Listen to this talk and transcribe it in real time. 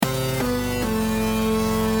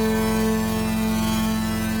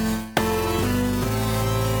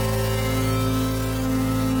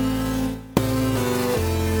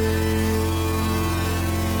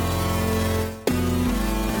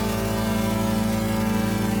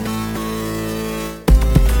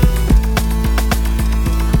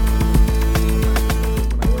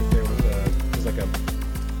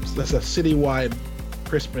a citywide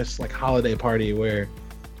Christmas like holiday party where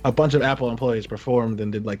a bunch of Apple employees performed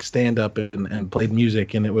and did like stand up and played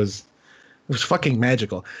music, and it was fucking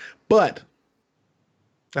magical. But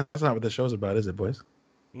that's not what the show's about, is it, boys?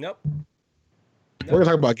 Nope. We're gonna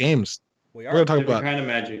talk about games. We We're gonna talk Different about kind of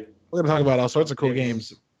magic. We're gonna talk about all sorts of cool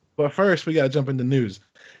games. But first, we gotta jump into news.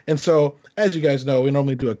 And so, as you guys know, we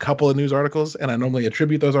normally do a couple of news articles, and I normally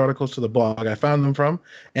attribute those articles to the blog I found them from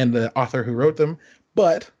and the author who wrote them.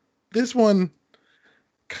 But this one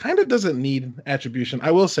kind of doesn't need attribution.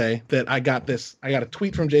 I will say that I got a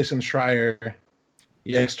tweet from Jason Schreier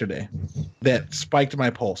yesterday that spiked my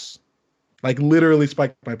pulse. Like literally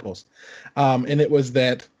spiked my pulse. And it was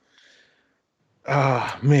that,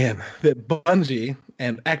 that Bungie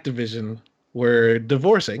and Activision were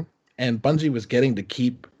divorcing, and Bungie was getting to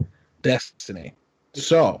keep Destiny.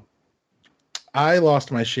 So I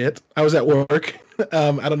lost my shit. I was at work.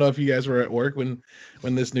 I don't know if you guys were at work when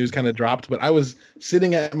this news kind of dropped, but I was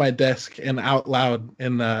sitting at my desk and out loud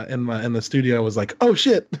in the studio. I was like, "Oh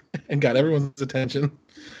shit!" and got everyone's attention.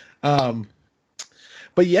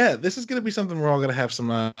 But yeah, this is gonna be something we're all gonna have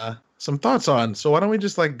some thoughts on. So why don't we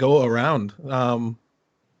just like go around?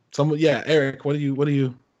 Eric, what do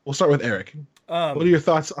you? We'll start with Eric. What are your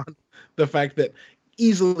thoughts on the fact that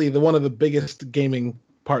easily one of the biggest gaming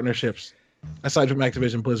partnerships, aside from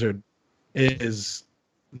Activision Blizzard, is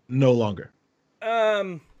no longer?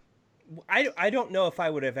 I don't know if I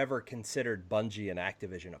would have ever considered Bungie and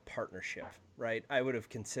Activision a partnership, right? I would have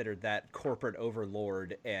considered that corporate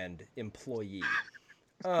overlord and employee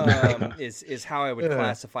is how I would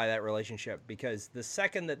classify that relationship, because the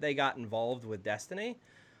second that they got involved with Destiny,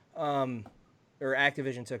 or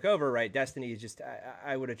Activision took over, right? Destiny is just,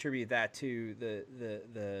 I would attribute that to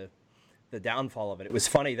the downfall of it. It was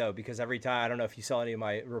funny though, because every time, I don't know if you saw any of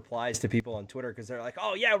my replies to people on Twitter, because they're like,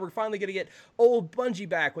 "Oh yeah, we're finally going to get old Bungie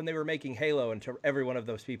back," when they were making Halo, and to every one of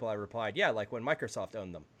those people I replied, "Yeah, like when Microsoft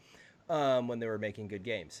owned them, when they were making good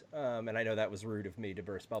games." And I know that was rude of me to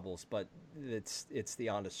burst bubbles, but it's the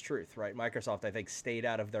honest truth, right? Microsoft, I think, stayed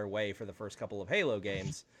out of their way for the first couple of Halo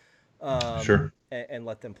games. Sure. And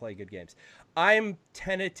let them play good games. I'm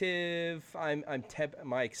tentative.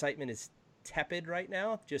 My excitement is tepid right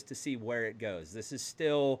now, just to see where it goes. This is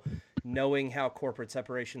still knowing how corporate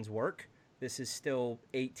separations work. This is still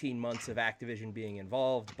 18 months of Activision being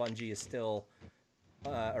involved. Bungie is still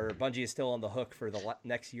on the hook for the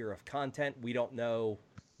next year of content. We don't know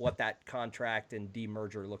what that contract and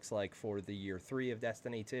demerger looks like for the year 3 of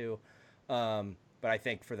Destiny 2. But I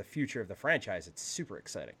think for the future of the franchise, it's super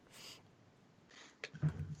exciting.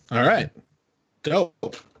 All right.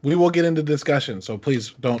 Dope. We will get into discussion, so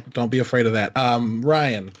please don't be afraid of that.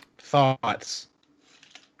 Ryan, thoughts?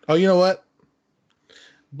 Oh, you know what?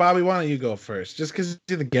 Bobby, why don't you go first? Just because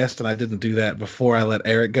you're the guest and I didn't do that before I let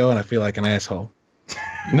Eric go, and I feel like an asshole.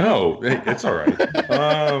 No, it's all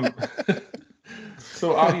right.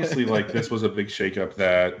 So obviously, like, this was a big shakeup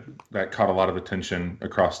that caught a lot of attention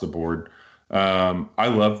across the board. I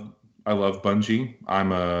love Bungie.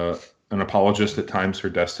 I'm an apologist at times for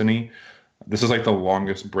Destiny. This is like the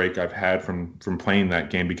longest break I've had from playing that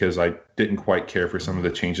game, because I didn't quite care for some of the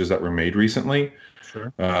changes that were made recently.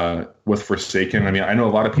 Sure. With Forsaken. I mean, I know a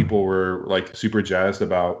lot of people were like super jazzed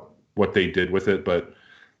about what they did with it, but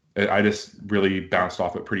I just really bounced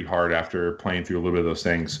off it pretty hard after playing through a little bit of those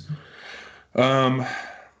things.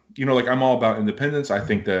 Like, I'm all about independence. I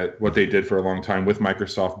think that what they did for a long time with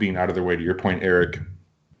Microsoft being out of their way, to your point, Eric,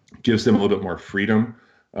 gives them a little bit more freedom.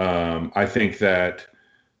 I think that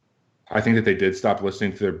they did stop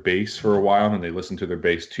listening to their base for a while, and they listened to their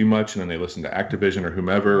base too much, and then they listened to Activision or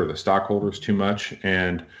whomever, or the stockholders, too much.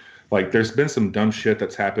 And like, there's been some dumb shit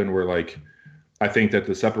that's happened where, like, I think that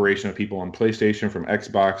the separation of people on PlayStation from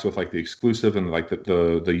Xbox with like the exclusive and like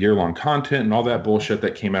the year-long content and all that bullshit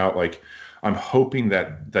that came out, like, I'm hoping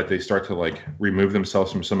that they start to like remove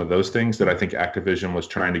themselves from some of those things that I think Activision was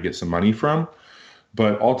trying to get some money from.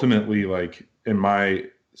 But ultimately, like, in my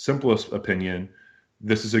simplest opinion,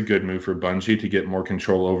 this is a good move for Bungie to get more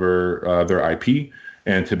control over their IP,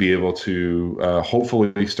 and to be able to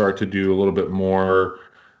hopefully start to do a little bit more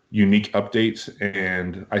unique updates.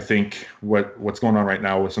 And I think what's going on right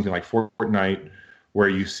now with something like Fortnite, where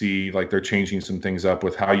you see like they're changing some things up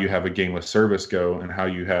with how you have a game with service go, and how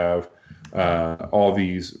you have all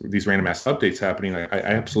these random ass updates happening. I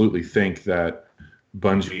absolutely think that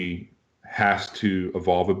Bungie has to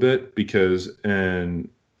evolve a bit, because in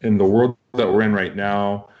the world that we're in right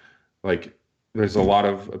now, like, there's a lot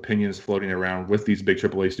of opinions floating around with these big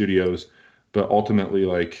AAA studios, but ultimately,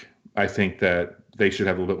 like, I think that they should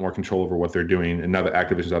have a little bit more control over what they're doing. And now that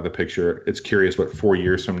Activision's out of the picture, it's curious what 4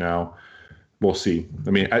 years from now we'll see.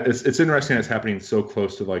 I mean, it's interesting that it's happening so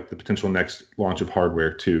close to like the potential next launch of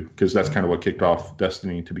hardware too, because that's kind of what kicked off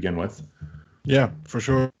Destiny to begin with. Yeah, for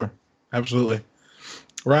sure, absolutely.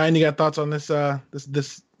 Ryan, you got thoughts on this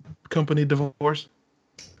this company divorce?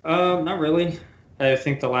 Not really. I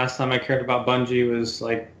think the last time I cared about Bungie was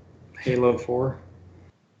like Halo 4.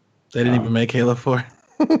 They didn't even make Halo 4.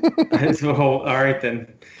 Well, all right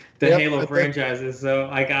then. The Halo franchises. So,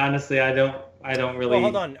 like, honestly, I don't really. Well,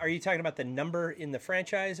 hold on. Are you talking about the number in the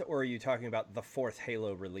franchise, or are you talking about the 4th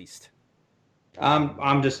Halo released?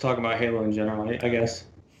 I'm just talking about Halo in general, I guess.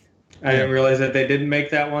 I didn't realize that they didn't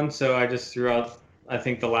make that one, so I just threw out. I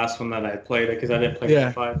think the last one that I played it because I didn't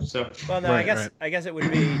play 5. So. Well, no, I guess it would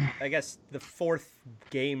be. I guess the 4th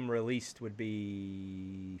game released would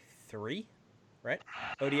be 3, right?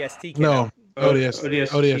 ODST. Came out. ODST.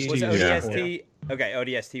 Was ODST? Okay,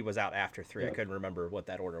 ODST was out after 3. I couldn't remember what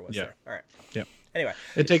that order was. There. All right. Yeah. Anyway,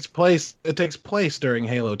 it takes place during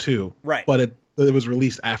Halo 2. Right. But it was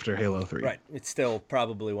released after Halo 3. Right. It's still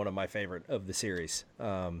probably one of my favorite of the series.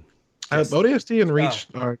 ODST and Reach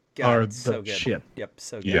are the so good. shit. Yep,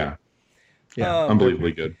 so good. Yeah.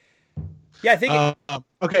 Unbelievably good. Yeah, I think.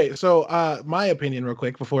 Okay, so my opinion, real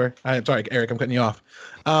quick, before sorry, Eric, I'm cutting you off.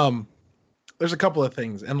 There's a couple of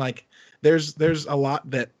things, and like, there's a lot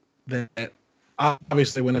that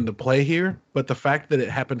obviously went into play here, but the fact that it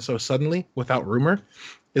happened so suddenly without rumor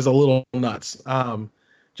is a little nuts.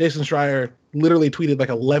 Jason Schreier literally tweeted like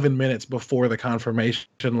 11 minutes before the confirmation,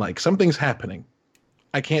 like, something's happening.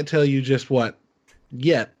 I can't tell you just what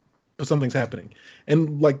yet, but something's happening.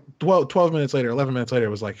 And like 12 minutes later, 11 minutes later, it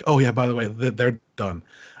was like, oh yeah, by the way, they're done.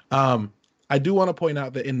 I do want to point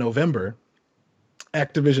out that in November,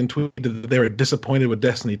 Activision tweeted that they were disappointed with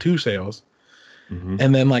Destiny 2 sales. Mm-hmm.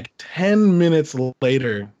 And then like 10 minutes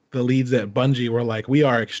later, the leads at Bungie were like, we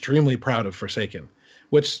are extremely proud of Forsaken,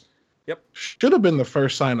 which should have been the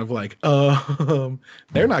first sign of like,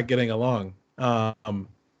 they're not getting along.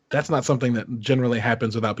 That's not something that generally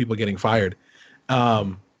happens without people getting fired.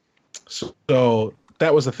 So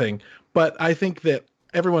that was the thing. But I think that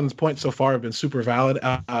everyone's points so far have been super valid.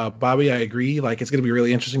 Bobby, I agree. Like, it's going to be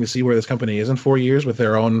really interesting to see where this company is in 4 years with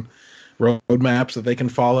their own roadmaps that they can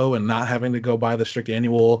follow and not having to go by the strict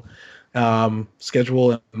annual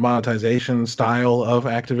schedule and monetization style of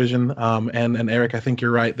Activision. And Eric, I think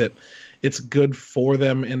you're right that it's good for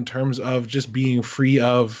them in terms of just being free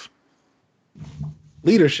of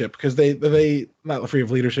leadership, because they not free of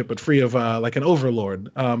leadership, but free of like an overlord,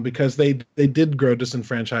 because they did grow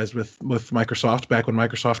disenfranchised with Microsoft back when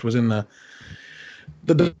Microsoft was in the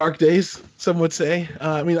dark days, some would say.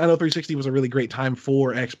 I mean, I know 360 was a really great time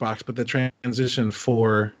for Xbox, but the transition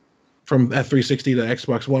from F360 to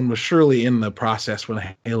Xbox One was surely in the process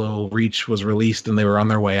when Halo Reach was released and they were on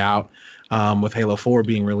their way out, with Halo 4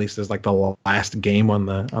 being released as like the last game on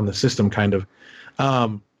the system, kind of.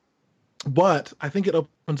 But I think it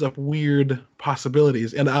opens up weird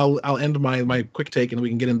possibilities, and I'll end my quick take, and we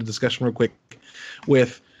can get into discussion real quick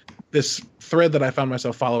with this thread that I found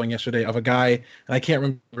myself following yesterday of a guy, and I can't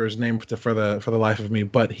remember his name for the life of me,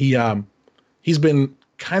 but he's been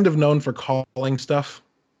kind of known for calling stuff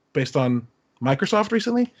based on Microsoft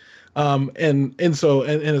recently, and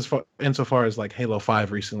insofar as like Halo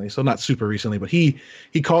 5 recently, so not super recently, but he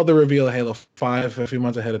called the reveal of Halo 5 a few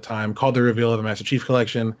months ahead of time, called the reveal of the Master Chief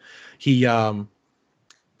Collection. He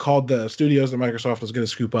called the studios that Microsoft was going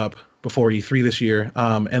to scoop up before E3 this year,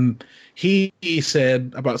 and he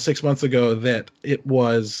said about 6 months ago that it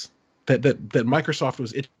was that Microsoft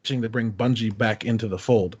was itching to bring Bungie back into the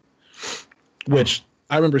fold, which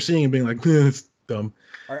I remember seeing and being like, it's dumb.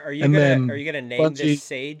 Are you gonna name Bungie, this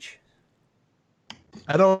sage?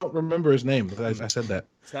 I don't remember his name, but I said that.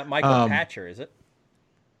 It's not Michael Patcher, is it?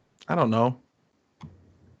 I don't know.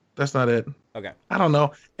 That's not it. Okay. I don't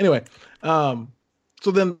know. Anyway, so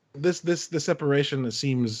then this separation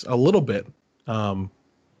seems a little bit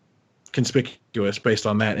conspicuous based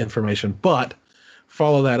on that information, but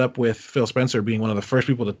follow that up with Phil Spencer being one of the first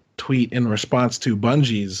people to tweet in response to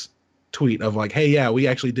Bungie's tweet of like, hey, yeah, we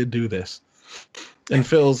actually did do this. And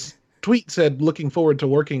Phil's tweet said, looking forward to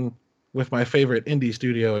working with my favorite indie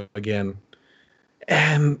studio again.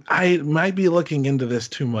 And I might be looking into this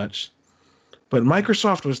too much, but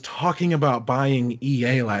Microsoft was talking about buying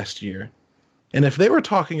EA last year. And if they were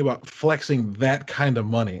talking about flexing that kind of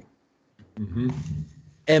money,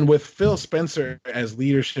 and with Phil Spencer as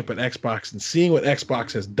leadership at Xbox and seeing what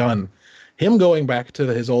Xbox has done, him going back to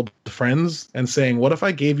his old friends and saying, what if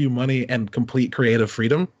I gave you money and complete creative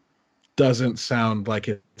freedom, doesn't sound like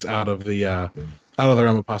it's out of the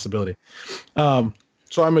realm of possibility.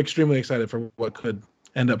 So I'm extremely excited for what could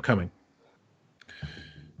end up coming.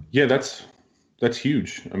 Yeah, that's that's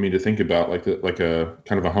huge. I mean, to think about like a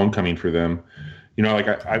kind of a homecoming for them. You know, like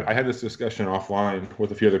I had this discussion offline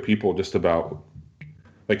with a few other people just about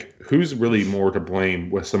like who's really more to blame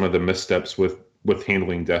with some of the missteps with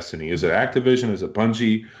handling Destiny. Is it Activision? Is it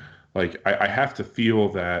Bungie? Like I have to feel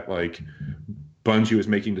that like Bungie was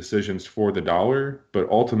making decisions for the dollar, but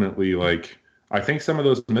ultimately like I think some of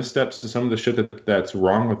those missteps and some of the shit that's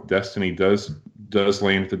wrong with Destiny does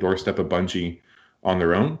land at the doorstep of Bungie on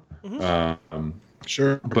their own.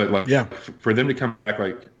 Sure. But like for them to come back,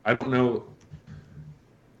 like I don't know.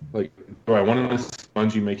 Like, do I want to see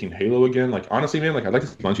Bungie making Halo again? Like, honestly, man, like I'd like to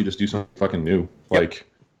see Bungie just do something fucking new. Like,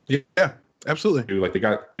 yeah, absolutely. Like they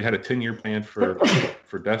had a 10-year plan for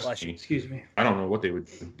Destiny. Excuse me. I don't know what they would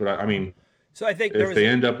do, but I mean, so I think if they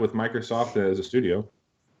end up with Microsoft as a studio,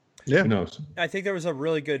 who knows? I think there was a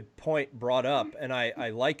really good point brought up, and I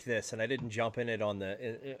like this, and I didn't jump in it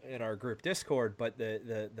in our group Discord, but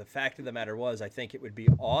the fact of the matter was, I think it would be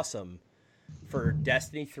awesome for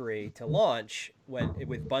Destiny 3 to launch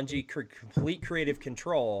with Bungie complete creative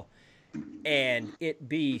control, and it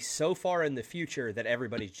be so far in the future that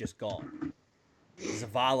everybody's just gone.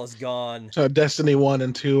 Zavala's gone. So Destiny 1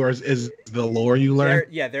 and 2 is the lore you learn?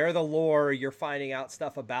 They're the lore. You're finding out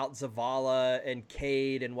stuff about Zavala and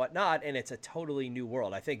Cade and whatnot, and it's a totally new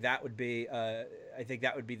world. I think that would be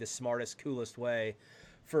the smartest, coolest way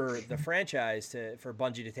for the franchise for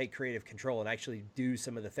Bungie to take creative control and actually do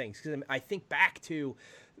some of the things. Because I think back to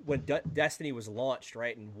when Destiny was launched,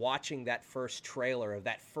 right, and watching that first trailer of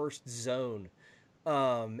that first zone,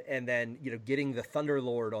 and then getting the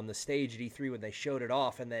Thunderlord on the stage at E3 when they showed it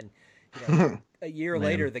off, and then a year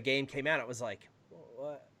later the game came out. It was like,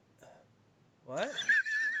 what?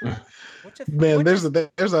 There's a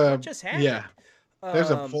There's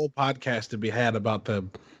full podcast to be had about the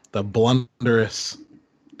blunderous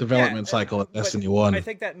development cycle of Destiny 1. I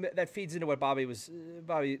think that feeds into what Bobby's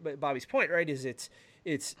point, right? Is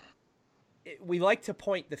we like to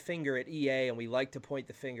point the finger at EA and we like to point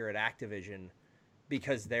the finger at Activision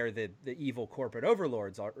because they're the evil corporate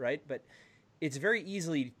overlords, right? But it's very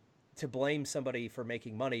easily to blame somebody for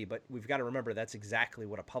making money, but we've got to remember that's exactly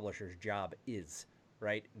what a publisher's job is,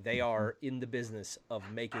 right? They are in the business of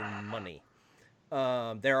making money.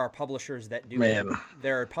 There are publishers that do. I'm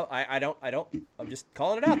just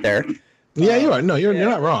calling it out there. Yeah, you are. No, you're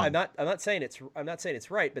not wrong. I'm not saying it's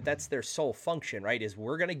right, but that's their sole function, right? Is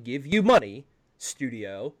we're going to give you money,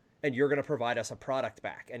 studio, and you're going to provide us a product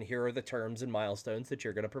back. And here are the terms and milestones that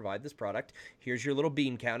you're going to provide this product. Here's your little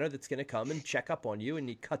bean counter that's going to come and check up on you, and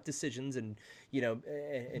you cut decisions and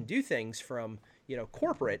and do things from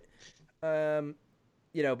corporate. But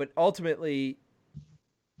ultimately,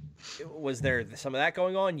 was there some of that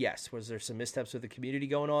going on? Yes. Was there some missteps with the community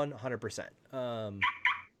going on? 100%.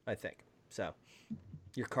 I think so.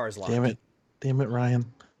 Your car's locked. Damn it, Ryan.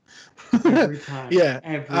 Every time.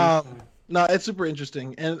 Every time. No, it's super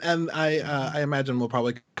interesting, and I imagine we'll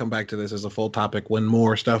probably come back to this as a full topic when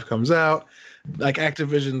more stuff comes out. Like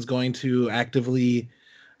Activision's going to actively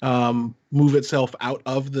move itself out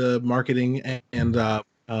of the marketing and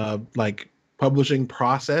like publishing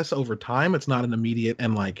process over time. It's not an immediate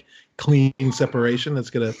and like clean separation. It's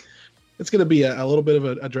gonna be a little bit of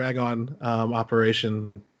a drag on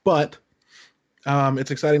operation, but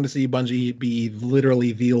it's exciting to see Bungie be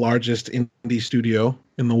literally the largest indie studio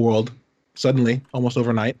in the world suddenly, almost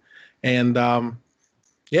overnight. And I'm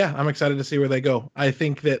excited to see where they go. I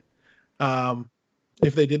think that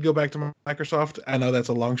if they did go back to Microsoft, I know that's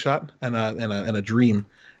a long shot and a dream.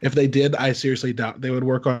 If they did, I seriously doubt they would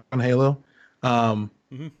work on Halo.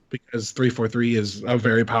 Because 343 is a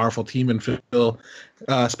very powerful team, and Phil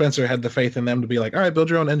Spencer had the faith in them to be like, all right, build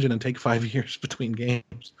your own engine and take 5 years between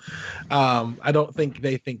games. I don't think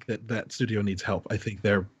they think that studio needs help. I think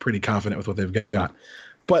they're pretty confident with what they've got.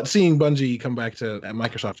 But seeing Bungie come back to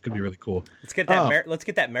Microsoft could be really cool. Let's get that. Let's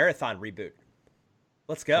get that Marathon reboot.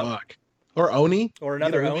 Let's go. Fuck. Or Oni. Or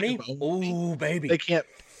another Oni. Ooh, baby. They can't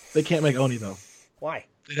make Oni though. Why?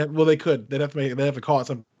 They could. They'd have to call it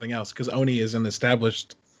something else because Oni is an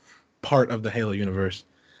established part of the Halo universe.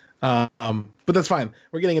 But that's fine.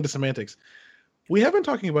 We're getting into semantics. We have been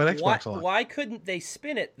talking about Xbox a lot. Why couldn't they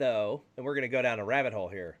spin it though? And we're going to go down a rabbit hole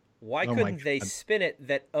here. Why couldn't they spin it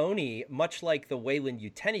that Oni, much like the Wayland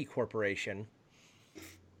Uteni Corporation,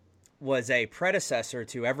 was a predecessor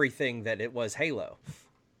to everything that it was Halo?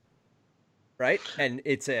 Right? And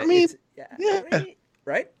it's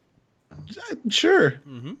right? Sure.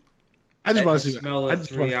 Mm-hmm. I just want to smell a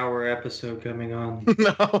 3-hour episode coming on.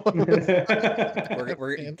 No.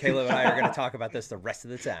 Caleb and I are going to talk about this the rest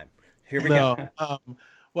of the time. Here we go.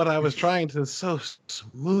 what I was trying to so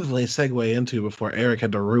smoothly segue into before Eric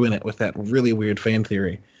had to ruin it with that really weird fan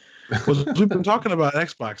theory was we've been talking about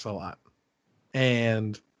Xbox a lot.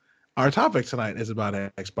 And our topic tonight is about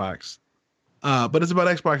Xbox. But it's about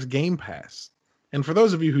Xbox Game Pass. And for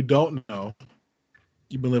those of you who don't know,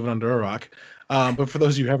 you've been living under a rock. But for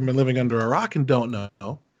those of you who haven't been living under a rock and don't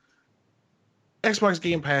know, Xbox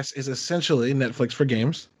Game Pass is essentially Netflix for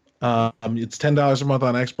games. It's $10 a month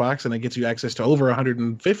on Xbox, and it gets you access to over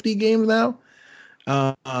 150 games now.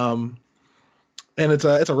 And it's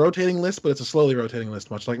a rotating list, but it's a slowly rotating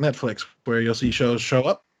list, much like Netflix, where you'll see shows show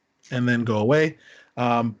up and then go away.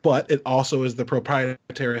 But it also is the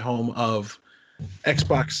proprietary home of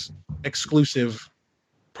Xbox exclusive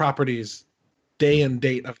properties, day and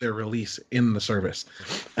date of their release in the service.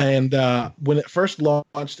 And when it first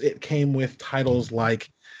launched, it came with titles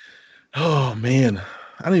like, oh man,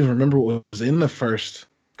 I don't even remember what was in the first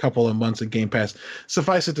couple of months of Game Pass.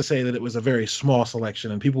 Suffice it to say that it was a very small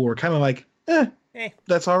selection, and people were kind of like,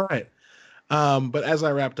 that's all right. But as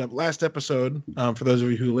I wrapped up last episode, for those of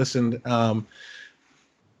you who listened,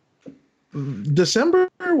 December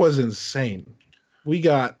was insane. We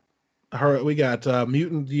got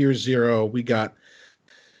Mutant Year Zero, we got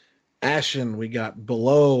Ashen, we got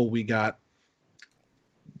Below, we got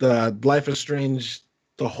the Life is Strange.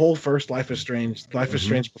 The whole first Life is Strange, Life is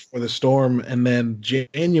Strange Before the Storm, and then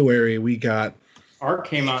January we got Ark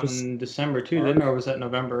came out in December too, didn't it? Or was that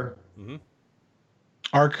November? Mm-hmm.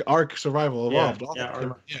 Ark Survival Evolved.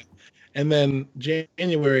 Yeah. And then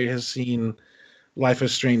January has seen Life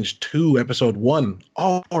is Strange 2 Episode 1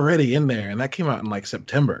 already in there, and that came out in like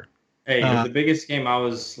September. Hey, the biggest game I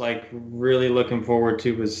was like really looking forward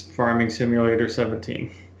to was Farming Simulator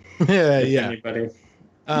 17. Yeah. Anybody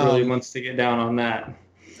really wants to get down on that.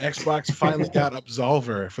 Xbox finally got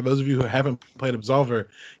Absolver. For those of you who haven't played Absolver,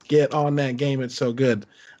 get on that game. It's so good.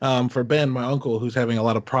 For Ben, my uncle, who's having a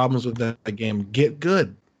lot of problems with that game, get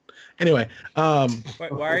good. Anyway.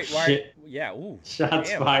 Why? Yeah. Ooh,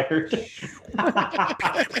 Shots fired.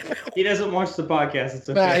 He doesn't watch the podcast. It's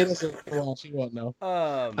okay. Nah, he doesn't watch. He won't know.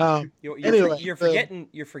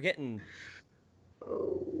 You're forgetting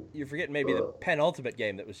maybe the penultimate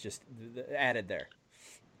game that was just added there.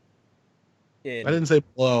 I didn't say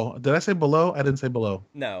Below. Did I say Below? I didn't say Below.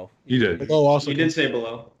 No, you did. Below also. You did say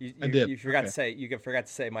Below. I did. You forgot to say. You forgot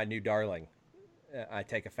to say my new darling. I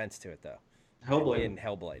take offense to it though. Hellblade. In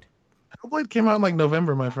Hellblade. Hellblade came out in like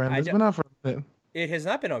November, my friend. It's been out for a bit. It has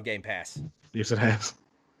not been on Game Pass. Yes, it has.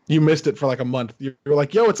 You missed it for like a month. You were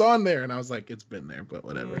like, "Yo, it's on there," and I was like, "It's been there, but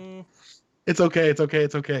whatever. It's okay. It's okay.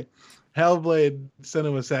 It's okay." Hellblade: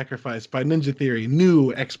 Senua's Sacrifice by Ninja Theory,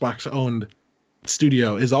 new Xbox-owned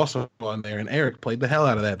studio, is also on there, and Eric played the hell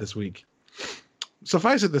out of that this week.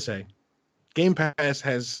 Suffice it to say, Game Pass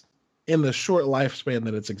has, in the short lifespan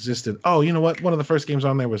that it's existed, you know what? One of the first games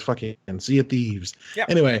on there was fucking Sea of Thieves. Yep.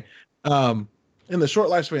 Anyway, in the short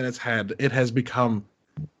lifespan it's had, it has become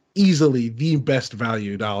easily the best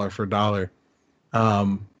value dollar for dollar.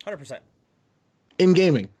 100%. In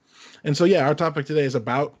gaming. And so, yeah, our topic today is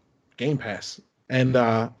about Game Pass. And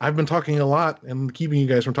I've been talking a lot and keeping you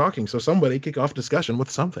guys from talking. So somebody kick off discussion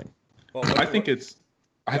with something. Well, I think it's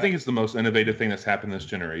the most innovative thing that's happened this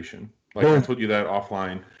generation. Like I told you that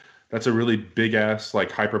offline. That's a really big ass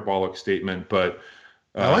like hyperbolic statement, but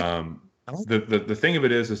the thing of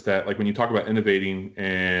it is that like when you talk about innovating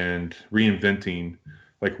and reinventing,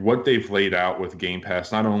 like what they've laid out with Game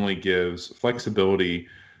Pass not only gives flexibility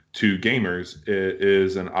to gamers, it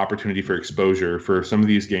is an opportunity for exposure for some of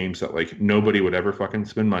these games that like nobody would ever fucking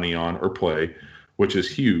spend money on or play, which is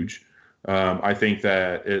huge. I think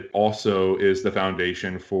that it also is the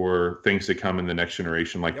foundation for things to come in the next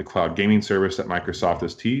generation, like the cloud gaming service that Microsoft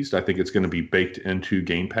has teased. I think it's going to be baked into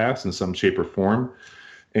Game Pass in some shape or form.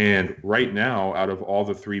 And right now, out of all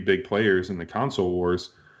the three big players in the console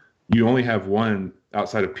wars, you only have one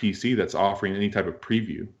outside of PC that's offering any type of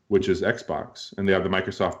preview, which is Xbox, and they have the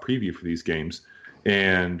Microsoft preview for these games.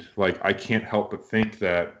 And like, I can't help but think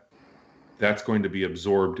that that's going to be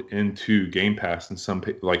absorbed into Game Pass in some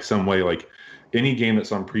way. Like any game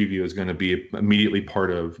that's on preview is going to be immediately part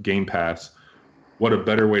of Game Pass. What a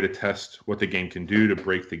better way to test what the game can do, to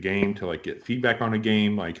break the game, to like get feedback on a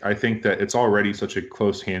game. Like I think that it's already such a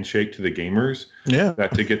close handshake to the gamers. Yeah.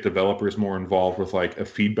 That to get developers more involved with like a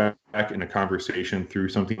feedback and a conversation through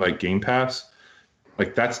something like Game Pass,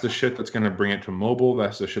 like that's the shit that's going to bring it to mobile.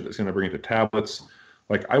 That's the shit that's going to bring it to tablets.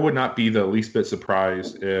 Like I would not be the least bit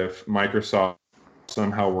surprised if Microsoft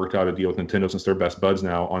somehow worked out a deal with Nintendo, since they're best buds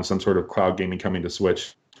now, on some sort of cloud gaming coming to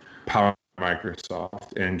Switch, power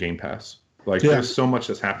Microsoft and Game Pass. Like there's so much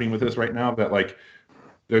that's happening with this right now that like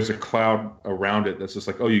there's a cloud around it that's just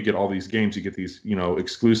like, oh, you get all these games, you get these,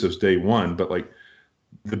 exclusives day one. But like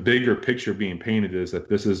the bigger picture being painted is that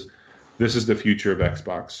this is the future of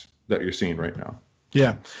Xbox that you're seeing right now.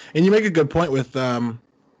 Yeah. And you make a good point with the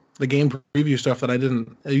game preview stuff that I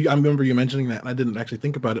remember you mentioning that and I didn't actually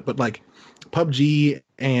think about it, but like PUBG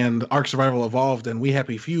and Ark Survival Evolved and We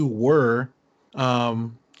Happy Few were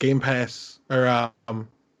Game Pass or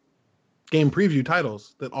game preview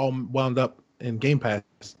titles that all wound up in Game Pass.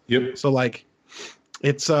 Yep. So like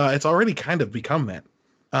it's already kind of become that.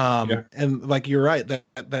 And like you're right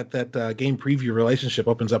that game preview relationship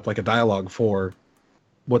opens up like a dialogue for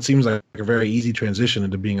what seems like a very easy transition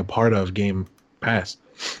into being a part of Game Pass.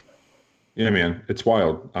 Yeah, man, it's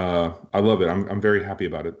wild. I love it. I'm very happy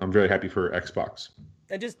about it. I'm very happy for Xbox.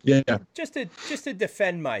 And just to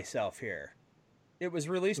defend myself here, it was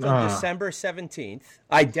released on December 17th.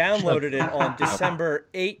 I downloaded it on December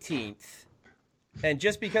 18th, and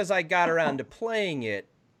just because I got around to playing it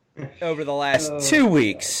over the last 2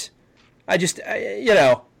 weeks, I just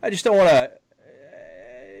don't want to.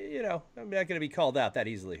 I'm not going to be called out that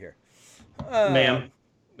easily here. Ma'am.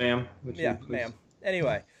 Yeah, ma'am.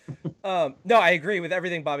 Anyway, no, I agree with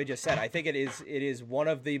everything Bobby just said. I think it is one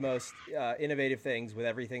of the most innovative things with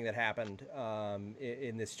everything that happened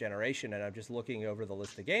in this generation. And I'm just looking over the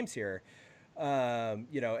list of games here, and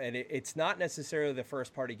it's not necessarily the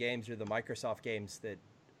first party games or the Microsoft games that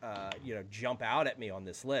jump out at me on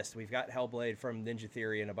this list. We've got Hellblade from Ninja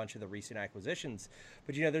Theory and a bunch of the recent acquisitions,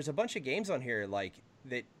 but there's a bunch of games on here like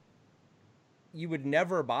that you would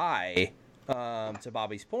never buy, to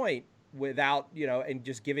Bobby's point, without, and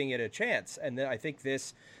just giving it a chance. And then I think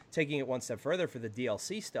this, taking it one step further for the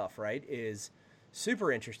DLC stuff, right, is super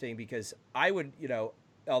interesting because I would,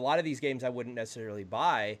 a lot of these games I wouldn't necessarily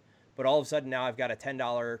buy, but all of a sudden now I've got a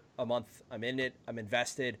 $10 a month, I'm in it, I'm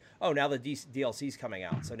invested. Oh, now the DLC's coming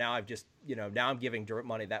out. So now I've just, now I'm giving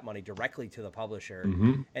that money directly to the publisher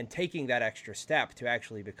and taking that extra step to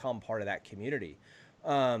actually become part of that community.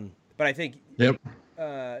 But I think,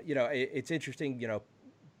 it's interesting,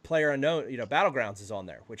 PlayerUnknown, Battlegrounds is on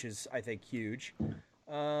there, which is, I think, huge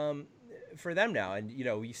for them now. And,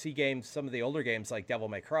 you see games, some of the older games like Devil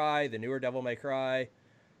May Cry, the newer Devil May Cry,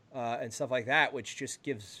 and stuff like that, which just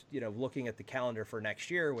gives, looking at the calendar for next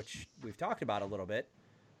year, which we've talked about a little bit,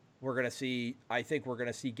 I think we're going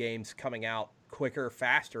to see games coming out quicker,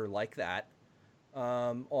 faster like that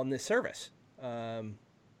on this service.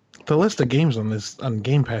 The list of games on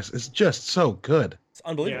Game Pass is just so good. It's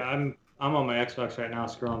unbelievable. Yeah, I'm on my Xbox right now,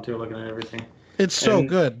 scrolling through, looking at everything. It's so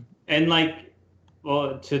good. And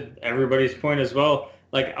to everybody's point as well,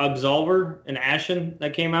 like Absolver and Ashen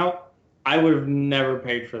that came out, I would have never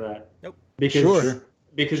paid for that. Nope.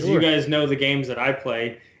 Because you guys know the games that I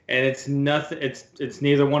play, and it's nothing. It's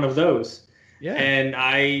neither one of those. Yeah. And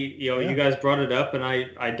you guys brought it up, and I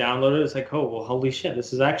downloaded it. It's like, oh well, holy shit,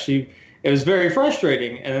 this is actually. It was very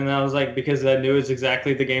frustrating, and then I was like, because I knew it's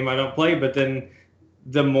exactly the game I don't play, but then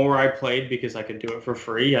the more I played, because I could do it for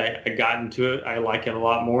free, I got into it. I like it a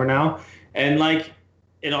lot more now. And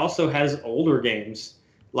it also has older games.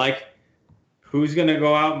 Like, who's going to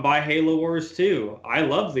go out and buy Halo Wars 2? I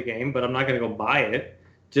love the game, but I'm not going to go buy it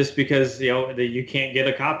just because, you can't get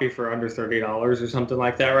a copy for under $30 or something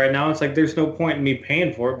like that right now. It's like, there's no point in me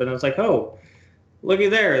paying for it, but it's like, oh, looky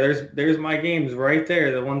there. There's my games right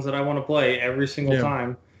there, the ones that I want to play every single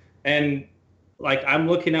time. And I'm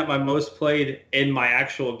looking at my most played in my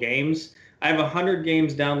actual games. I have 100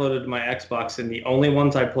 games downloaded to my Xbox, and the only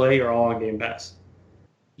ones I play are all on Game Pass.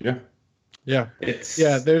 Yeah. Yeah.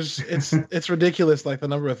 It's ridiculous, like the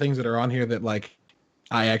number of things that are on here that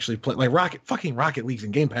I actually play, like Rocket League's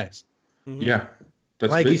in Game Pass. Mm-hmm. Yeah.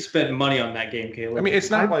 He spent money on that game, Caleb. I mean, it's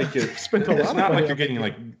not like it's not like you're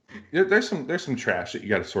getting there's some trash that you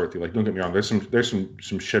got to sort through. Like, don't get me wrong, there's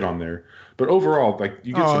some shit on there, but overall,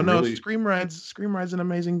 you get some really... Scream Ride's an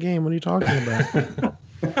amazing game. What are you talking about?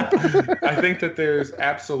 I think that there's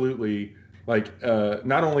absolutely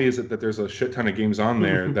not only is it that there's a shit ton of games on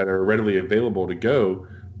there that are readily available to go,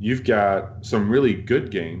 you've got some really good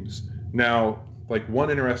games now.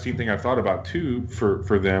 One interesting thing I thought about too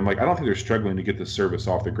for them, I don't think they're struggling to get the service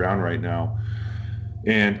off the ground right now.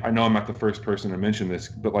 And I know I'm not the first person to mention this,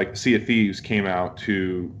 but Sea of Thieves came out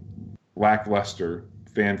to lackluster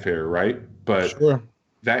fanfare, right? But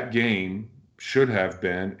that game should have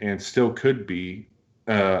been and still could be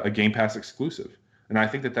a Game Pass exclusive. And I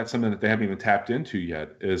think that that's something that they haven't even tapped into yet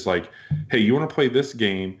is hey, you want to play this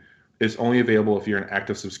game? It's only available if you're an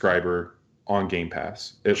active subscriber on Game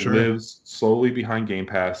Pass. It lives slowly behind Game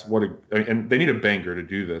Pass. And they need a banger to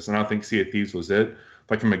do this. And I don't think Sea of Thieves was it.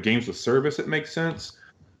 From a games with service, it makes sense.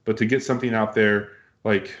 But to get something out there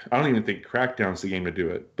like, I don't even think Crackdown's the game to do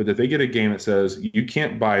it. But if they get a game that says you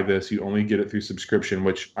can't buy this, you only get it through subscription,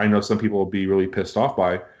 which I know some people will be really pissed off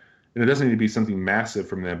by, and it doesn't need to be something massive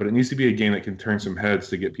from them, but it needs to be a game that can turn some heads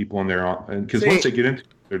to get people in there. And because once they get into it,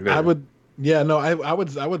 they're there. I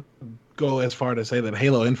would go as far to say that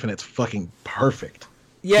Halo Infinite's fucking perfect.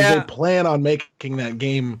 Yeah, they plan on making that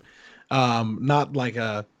game, not like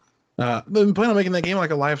a. They plan on making that game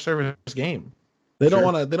like a live service game. They don't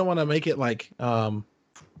want to make it like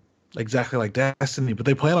exactly like Destiny, but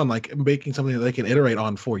they plan on like making something that they can iterate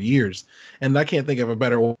on for years. And I can't think of a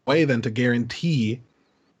better way than to guarantee,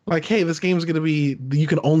 like, hey, this game's going to be, you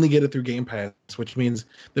can only get it through Game Pass, which means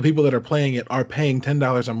the people that are playing it are paying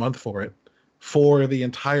 $10 a month for it for the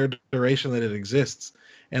entire duration that it exists.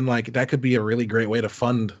 And like that could be a really great way to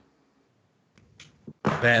fund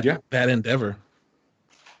that endeavor.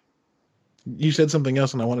 You said something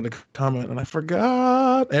else and I wanted to comment and I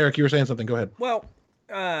forgot. Eric, you were saying something. Go ahead. Well,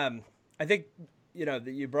 I think,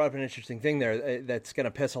 you brought up an interesting thing there that's going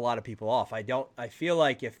to piss a lot of people off. I feel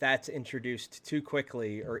like if that's introduced too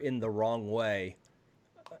quickly or in the wrong way,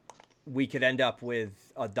 we could end up with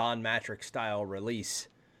a Don Matrix style release.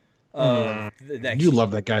 The next, you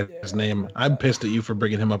love that guy's name. I'm pissed at you for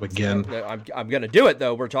bringing him up again. I'm going to do it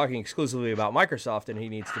though. We're talking exclusively about Microsoft and he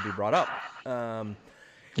needs to be brought up.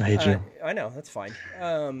 I hate you. I know, that's fine.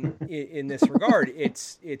 In this regard,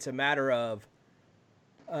 it's a matter of,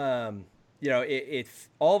 if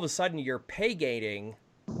all of a sudden you're pay gating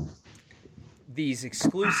these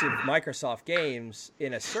exclusive Microsoft games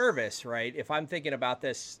in a service, right? If I'm thinking about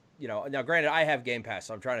this, now granted I have Game Pass,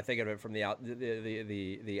 so I'm trying to think of it from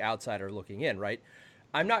the outsider looking in, right?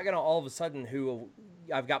 I'm not going to all of a sudden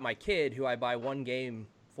I've got my kid who I buy one game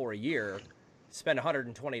for a year, spend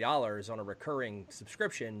 $120 on a recurring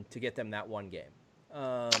subscription to get them that one game.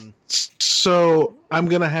 So I'm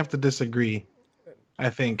going to have to disagree, I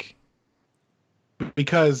think,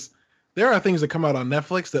 because there are things that come out on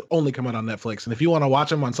Netflix that only come out on Netflix. And if you want to watch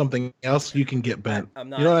them on something else, you can get bent. You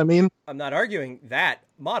know what I mean? I'm not arguing that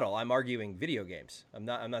model. I'm arguing video games. I'm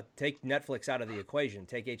not take Netflix out of the equation,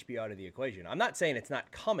 take HBO out of the equation. I'm not saying it's not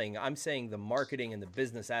coming. I'm saying the marketing and the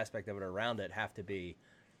business aspect of it around it have to be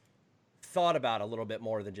thought about a little bit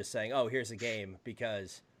more than just saying, oh, here's a game,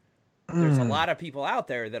 because there's a lot of people out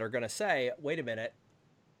there that are going to say, wait a minute,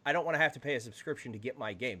 I don't want to have to pay a subscription to get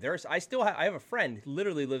my game. I have a friend who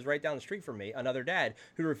literally lives right down the street from me, another dad,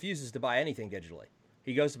 who refuses to buy anything digitally.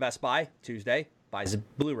 He goes to Best Buy Tuesday, buys a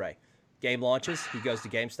Blu-ray. Game launches, he goes to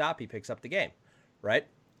GameStop, he picks up the game, right?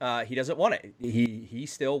 He doesn't want it. He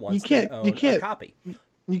still wants to own a copy.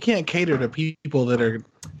 You can't cater to people that are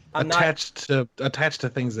attached to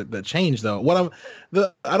things that change, though.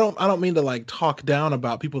 I don't mean to like talk down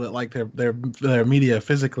about people that like their media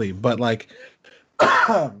physically, but like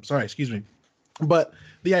sorry, excuse me. But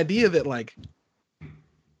the idea that like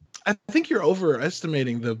I think you're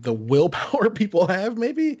overestimating the willpower people have,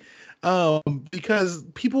 maybe, because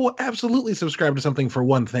people will absolutely subscribe to something for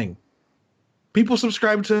one thing. People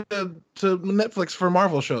subscribe to Netflix for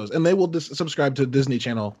Marvel shows, and they will subscribe to Disney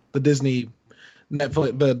Channel, the Disney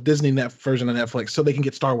Netflix, the Disney Net version of Netflix, so they can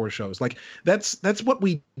get Star Wars shows. Like that's what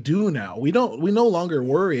we do now. We no longer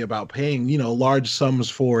worry about paying large sums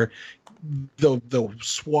for the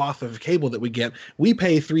swath of cable that we get. We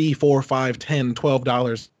pay $3, $4, $5, $10,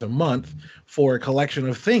 $12 a month for a collection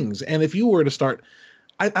of things. And if you were to start,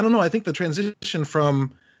 I don't know, I think the transition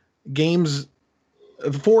from games,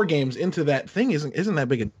 4 games into that thing isn't that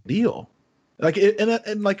big a deal. Like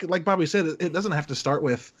and like Bobby said, it doesn't have to start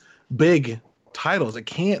with big titles. It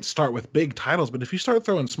can't start with big titles, but if you start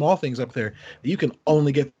throwing small things up there that you can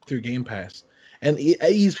only get through Game Pass and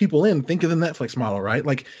ease people in, think of the Netflix model, right?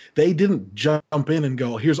 Like they didn't jump in and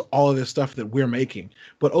go, here's all of this stuff that we're making.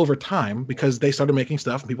 But over time, because they started making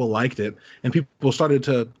stuff and people liked it and people started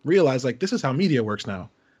to realize like, this is how media works now.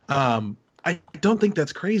 I don't think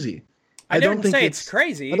that's crazy. I don't think it's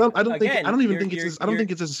crazy. I don't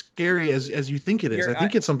think it's as scary as you think it is. I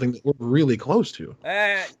think it's something that we're really close to.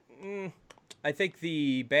 I think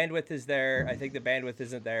the bandwidth is there. I think the bandwidth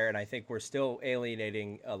isn't there, and I think we're still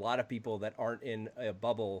alienating a lot of people that aren't in a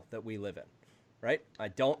bubble that we live in, right? I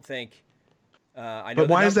don't think. But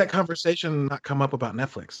why has that conversation not come up about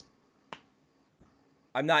Netflix?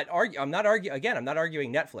 I'm not arguing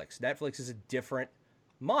Netflix. Netflix is a different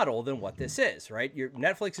model than what this is, right?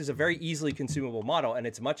 Netflix is a very easily consumable model, and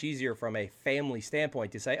it's much easier from a family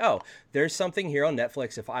standpoint to say, oh, there's something here on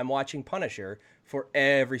Netflix if I'm watching Punisher for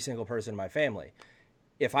every single person in my family.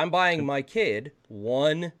 If I'm buying my kid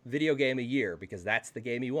one video game a year because that's the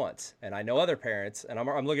game he wants, and I know other parents, and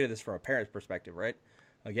I'm looking at this from a parent's perspective, right?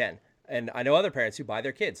 Again, and I know other parents who buy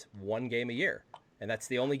their kids one game a year. and that's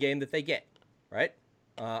the only game that they get, right?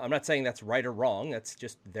 I'm not saying that's right or wrong. That's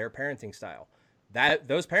just their parenting style.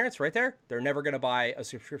 Those parents right there, they're never going to buy a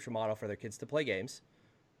subscription model for their kids to play games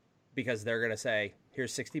because they're going to say,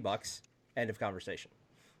 here's $60, end of conversation.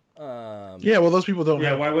 Well, those people don't.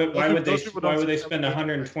 Yeah, why would they spend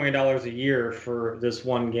 $120 a year for this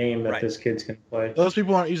one game that this kids can play? Those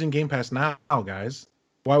people aren't using Game Pass now, guys.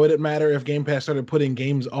 Why would it matter if Game Pass started putting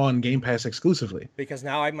games on Game Pass exclusively? Because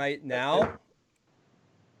now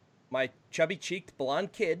my chubby-cheeked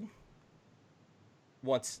blonde kid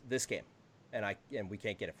wants this game, and we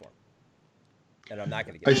can't get it for him, and I'm not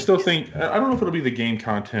going to get it. I still think, I don't know if it'll be the game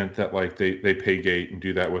content that like they pay gate and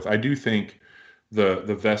do that with. I do think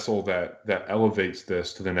the vessel that elevates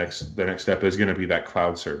this to the next step is going to be that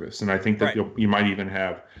cloud service, and I think that you might even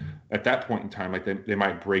have at that point in time, like they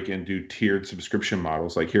might break and do tiered subscription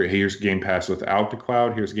models. Like here's Game Pass without the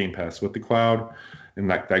cloud, here's Game Pass with the cloud, and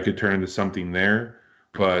that could turn into something there.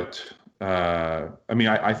 But I mean,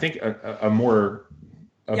 I think a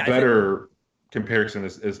better comparison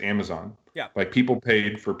is Amazon. Yeah, like people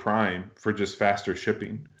paid for Prime for just faster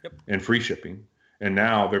shipping and free shipping, and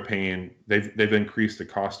now they're paying. They've increased the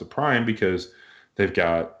cost of Prime because they've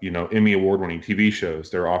got Emmy award-winning TV shows.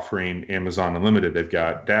 They're offering Amazon Unlimited. They've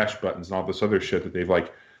got dash buttons and all this other shit that they've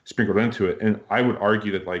like sprinkled into it. And I would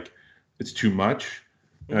argue that like it's too much.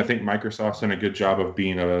 And I think Microsoft's done a good job of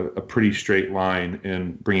being a pretty straight line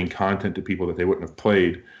in bringing content to people that they wouldn't have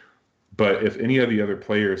played. But if any of the other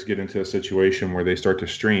players get into a situation where they start to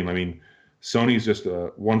stream, I mean, Sony's just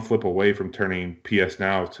one flip away from turning PS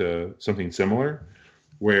Now to something similar,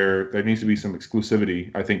 where there needs to be some exclusivity,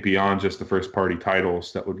 I think, beyond just the first-party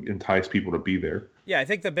titles that would entice people to be there. Yeah, I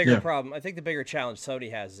think the bigger problem, I think the bigger challenge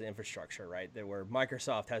Sony has is infrastructure, right? Where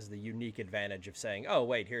Microsoft has the unique advantage of saying, "Oh,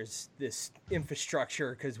 wait, here's this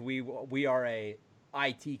infrastructure because we are a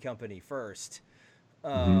IT company first,"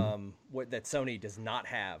 that Sony does not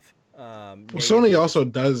have. Sony also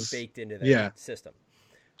does baked into their system.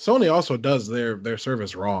 Sony also does their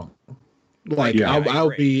service wrong. Like I'll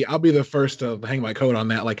be the first to hang my coat on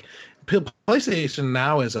that. Like PlayStation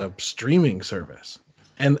Now is a streaming service,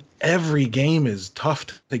 and every game is tough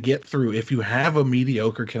to get through if you have a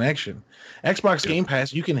mediocre connection. Xbox Game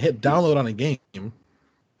Pass, you can hit download on a game,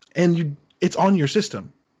 and it's on your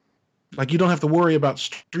system. Like you don't have to worry about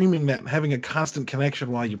streaming that and having a constant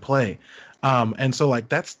connection while you play. And so like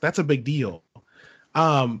that's a big deal.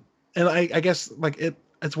 And I guess like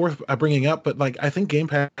it's worth bringing up, but like I think Game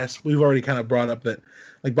Pass, we've already kind of brought up that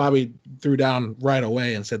like Bobby threw down right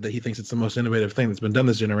away and said that he thinks it's the most innovative thing that's been done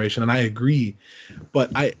this generation, and I agree.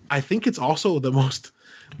 But I think it's also the most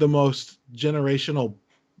generational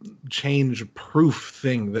change proof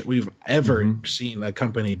thing that we've ever seen a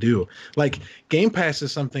company do. Like Game Pass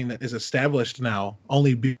is something that is established now,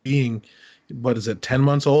 only being 10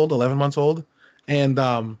 months old, 11 months old, and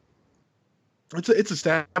it's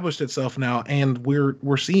established itself now, and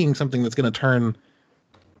we're seeing something that's going to turn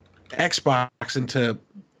Xbox into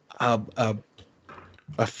a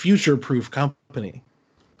future-proof company.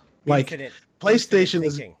 Like PlayStation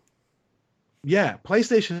is,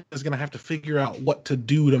 PlayStation is going to have to figure out what to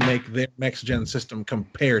do to make their next-gen system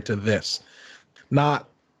compare to this, not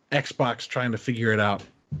Xbox trying to figure it out.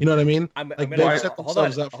 You know what I mean? Hold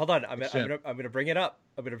on. I'm going to bring it up.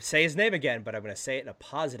 I'm going to say his name again, but I'm going to say it in a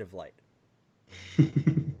positive light.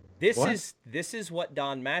 This is what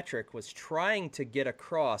Don Mattrick was trying to get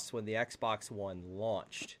across when the Xbox One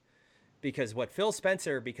launched, because what Phil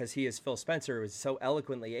Spencer, because he is Phil Spencer, was so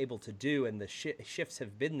eloquently able to do, and the shifts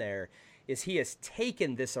have been there, is he has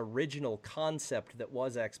taken this original concept that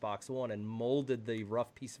was Xbox One and molded the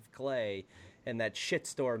rough piece of clay and that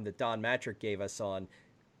shitstorm that Don Mattrick gave us on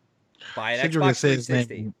by an Xbox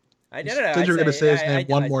 360. I know. Said you were going to say his name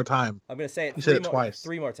one more time. I'm going to say it. You said it twice.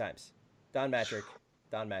 3 more times. Don Mattrick.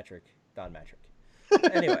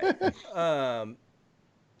 Anyway,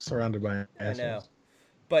 surrounded by assholes. I know,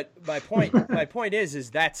 but my point is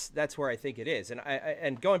that's where I think it is,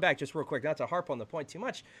 and going back just real quick, not to harp on the point too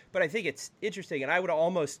much, but I think it's interesting, and I would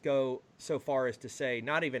almost go so far as to say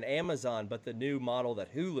not even Amazon, but the new model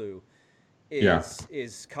that Hulu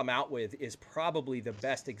is come out with is probably the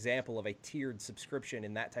best example of a tiered subscription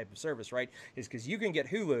in that type of service, right? Is because you can get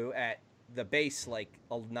Hulu at the base like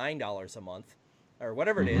 $9 a month or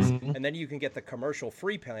whatever it is, and then you can get the commercial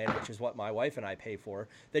free plan, which is what my wife and I pay for.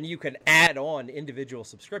 Then you can add on individual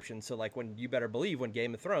subscriptions. So like when you better believe when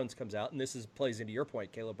Game of Thrones comes out, and this plays into your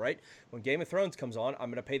point, Caleb, right? When Game of Thrones comes on,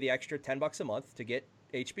 I'm going to pay the extra $10 a month to get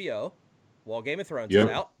HBO while Game of Thrones is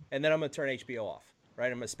out, and then I'm going to turn HBO off,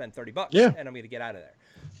 right? I'm going to spend $30 yeah. and I'm going to get out of there.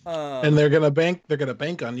 And they're gonna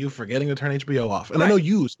bank on you forgetting to turn HBO off. And right. I know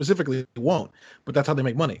you specifically won't, but that's how they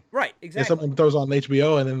make money. Right, exactly. If someone throws on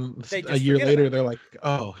HBO and then a year later they're like,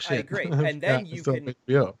 "Oh shit!" I agree. And then you can.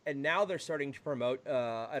 HBO. And now they're starting to promote.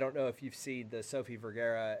 I don't know if you've seen the Sophie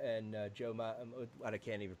Vergara and Joe. I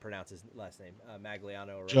can't even pronounce his last name.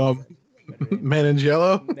 Magliano. Or Joe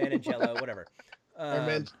Manganiello. Manganiello, whatever.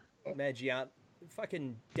 Mangiant.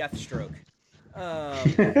 Fucking Deathstroke.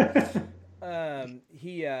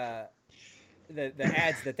 The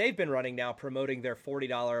ads that they've been running now promoting their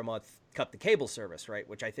 $40 a month cut the cable service, right?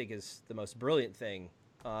 Which I think is the most brilliant thing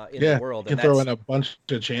in the world. You can throw in a bunch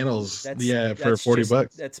of channels, for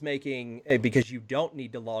 $40. That's making, because you don't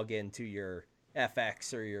need to log into your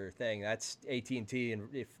FX or your thing. That's AT&T, and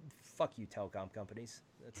fuck you, telecom companies.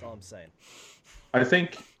 That's all I'm saying. I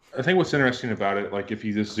think what's interesting about it, like if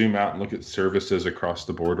you just zoom out and look at services across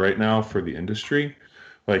the board right now for the industry.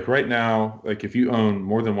 Like right now, like if you own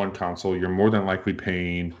more than one console, you're more than likely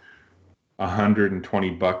paying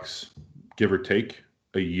 $120, give or take,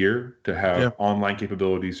 a year to have online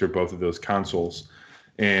capabilities for both of those consoles.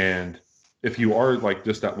 And if you are like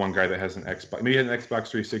just that one guy that has an Xbox, maybe you had an Xbox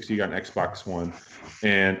 360, you got an Xbox One.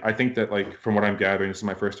 And I think that, like, from what I'm gathering, this is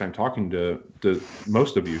my first time talking to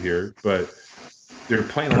most of you here, but they're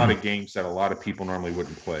playing a lot of games that a lot of people normally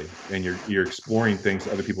wouldn't play, and you're exploring things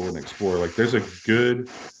that other people wouldn't explore. Like there's a good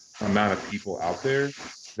amount of people out there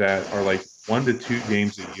that are like 1 to 2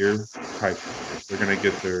 games a year type. They're gonna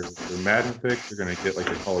get their Madden fix, they're gonna get like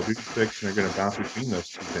their Call of Duty fix, and they're gonna bounce between those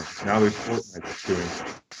two things. Now there's Fortnite that's doing.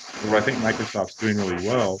 What I think Microsoft's doing really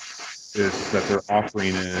well is that they're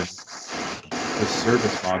offering in a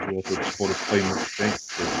service module for people to play more things.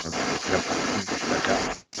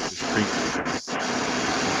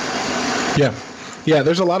 Yeah,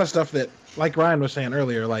 there's a lot of stuff that, like Ryan was saying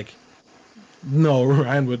earlier, like, no,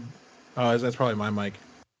 Ryan would, that's probably my mic.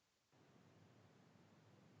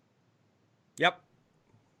 Yep.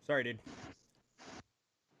 Sorry, dude.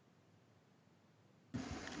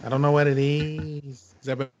 I don't know what it is. Is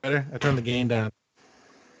that better? I turned the gain down.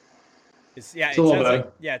 It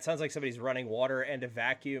sounds like somebody's running water and a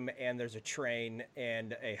vacuum, and there's a train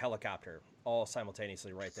and a helicopter all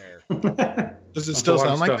simultaneously right there. Does it still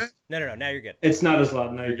sound like that? No. Now you're good. It's not as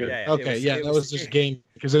loud. Now you're good. That was just gain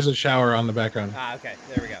because there's a shower on the background. Okay.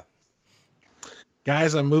 There we go.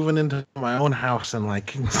 Guys, I'm moving into my own house in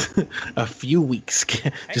like a few weeks.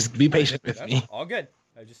 Just be patient with me. All good.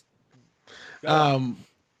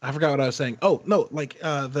 I forgot what I was saying. Oh no, like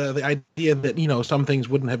the idea that some things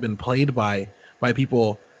wouldn't have been played by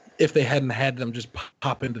people if they hadn't had them just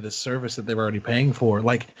pop into this service that they were already paying for.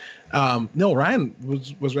 Like, no, Ryan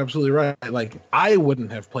was absolutely right. Like, I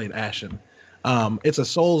wouldn't have played Ashen. It's a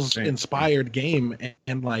Souls inspired game,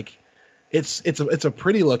 and like, it's a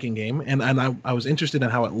pretty looking game, and I was interested in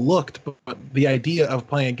how it looked, but the idea of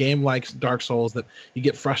playing a game like Dark Souls that you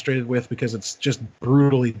get frustrated with because it's just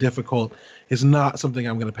brutally difficult is not something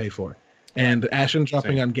I'm going to pay for. And Ashen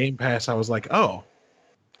dropping on Game Pass, I was like, oh,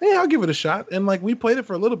 yeah, I'll give it a shot. And like, we played it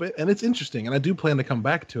for a little bit, and it's interesting, and I do plan to come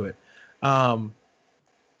back to it. And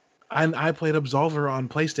I played Absolver on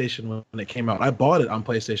PlayStation when it came out. I bought it on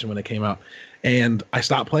PlayStation when it came out, and I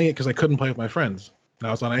stopped playing it because I couldn't play with my friends.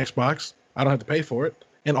 Now it's on Xbox. I don't have to pay for it,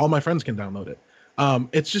 and all my friends can download it.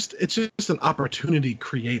 It's just an opportunity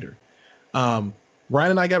creator. Ryan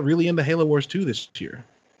and I got really into Halo Wars 2 this year,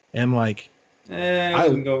 and like, I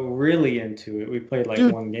wouldn't go really into it. We played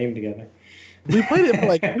one game together. We played it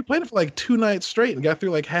for like 2 nights straight and got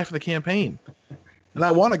through like half of the campaign. And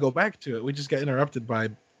I want to go back to it. We just got interrupted by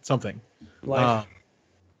something. Life.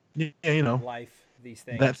 Life. These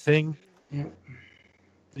things. That thing. Yep.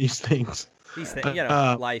 These things. These things.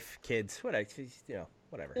 Life, kids, whatever.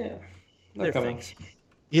 Whatever. Yeah. They're things.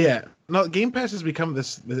 Yeah. No, Game Pass has become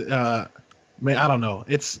this. I don't know.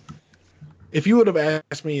 If you would have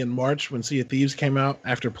asked me in March when Sea of Thieves came out,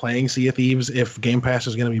 after playing Sea of Thieves, if Game Pass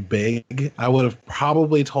was going to be big, I would have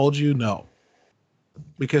probably told you no.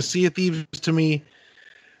 Because Sea of Thieves to me,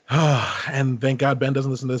 and thank God Ben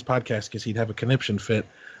doesn't listen to this podcast because he'd have a conniption fit.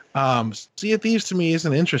 Sea of Thieves to me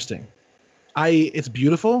isn't interesting. It's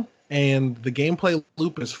beautiful, and the gameplay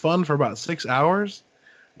loop is fun for about 6 hours.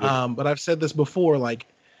 But I've said this before, like,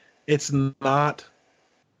 it's not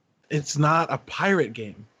a pirate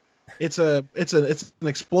game. It's an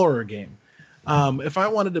explorer game. If I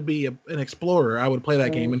wanted to be an explorer, I would play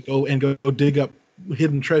that game and go dig up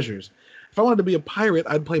hidden treasures. If I wanted to be a pirate,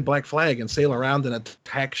 I'd play Black Flag and sail around and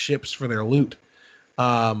attack ships for their loot.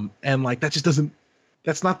 And like, that just doesn't.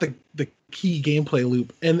 That's not the key gameplay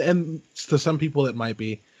loop. And to some people it might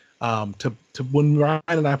be, To when Ryan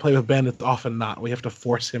and I play with Ben, it's often not. We have to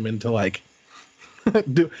force him into like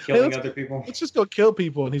killing other people. Let's just go kill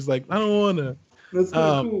people, and he's like, I don't want to. That's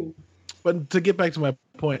not cool. But to get back to my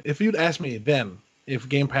point, if you'd asked me then if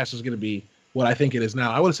Game Pass was going to be what I think it is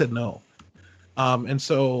now, I would have said no. And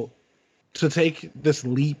so to take this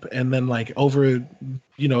leap and then like over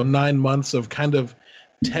 9 months of kind of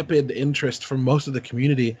tepid interest from most of the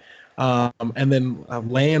community, and then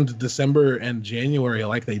land December and January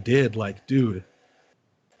like they did, like, dude.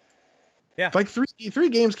 Yeah. Like three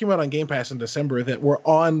games came out on Game Pass in December that were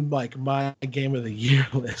on like my Game of the Year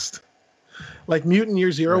list. Like Mutant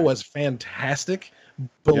Year Zero was fantastic.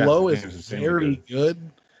 Below is very good.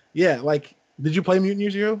 Yeah, like did you play Mutant Year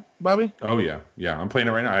Zero, Bobby? Oh yeah. I'm playing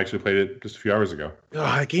it right now. I actually played it just a few hours ago. Oh,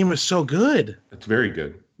 that game is so good. It's very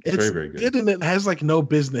good. It's very, very good. And it has like no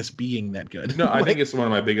business being that good. No, I think it's one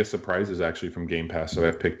of my biggest surprises actually from Game Pass that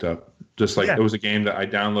I've picked up. Just like it was a game that I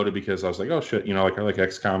downloaded because I was like, oh shit, like I like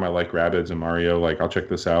XCOM, I like Rabbids and Mario, like I'll check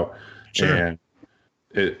this out. Sure. And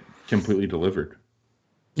it completely delivered.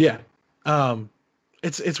 Yeah.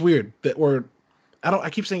 It's weird that I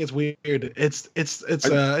keep saying it's weird. It's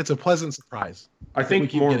a pleasant surprise. I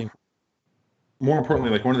think more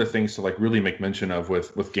importantly, like one of the things to like really make mention of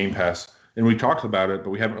with Game Pass, and we talked about it, but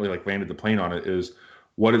we haven't really like landed the plane on it, is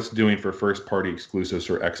what it's doing for first party exclusives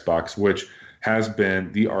for Xbox, which has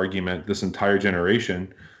been the argument this entire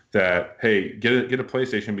generation that, hey, get a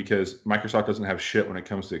PlayStation because Microsoft doesn't have shit when it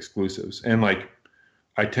comes to exclusives. And like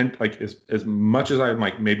I tend like as much as I'm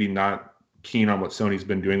like maybe not keen on what Sony's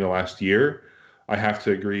been doing the last year, I have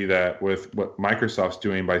to agree that with what Microsoft's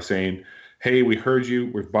doing by saying, hey, we heard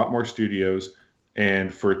you, we've bought more studios,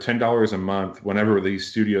 and for $10 a month, whenever these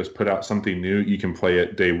studios put out something new, you can play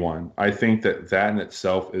it day one. I think that in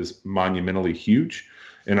itself is monumentally huge.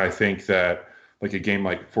 And I think that like a game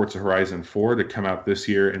like Forza Horizon 4 to come out this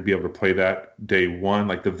year and be able to play that day one,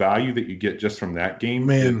 like the value that you get just from that game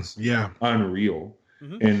is unreal.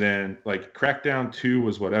 Mm-hmm. And then like Crackdown 2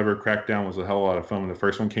 was whatever. Crackdown was a hell of a lot of fun when the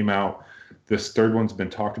first one came out. This third one's been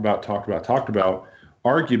talked about.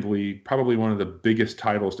 Arguably, probably one of the biggest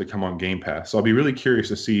titles to come on Game Pass. So I'll be really curious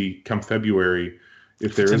to see come February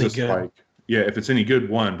if there is a spike. Yeah, if it's any good,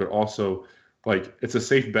 one, but also like it's a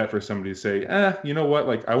safe bet for somebody to say, you know what?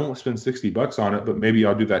 Like I won't spend $60 on it, but maybe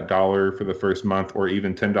I'll do that $1 for the first month, or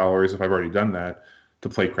even $10 if I've already done that to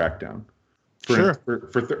play Crackdown. For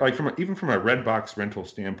like even from a Redbox rental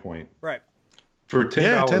standpoint, right? For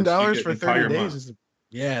 $10 for 30 days is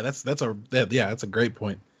that's a great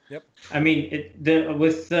point. Yep. I mean,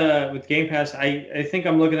 with Game Pass, I think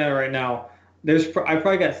I'm looking at it right now. I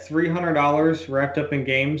probably got $300 wrapped up in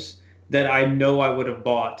games that I know I would have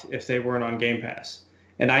bought if they weren't on Game Pass,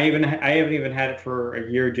 and I haven't even had it for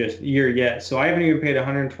a year yet. So I haven't even paid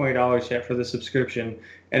 $120 yet for the subscription,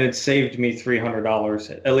 and it saved me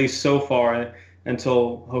 $300 at least so far,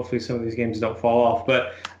 until hopefully some of these games don't fall off.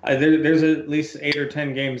 But there's at least 8 or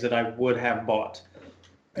 10 games that I would have bought.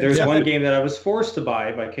 There's one game that I was forced to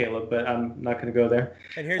buy by Caleb, but I'm not going to go there.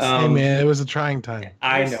 And here's hey man, it was a trying time.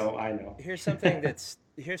 I know. Here's something that's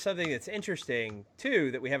interesting too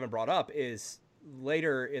that we haven't brought up is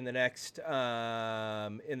later in the next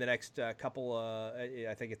couple.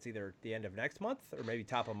 I think it's either the end of next month or maybe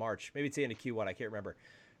top of March. Maybe it's the end of Q1. I can't remember.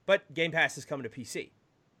 But Game Pass is coming to PC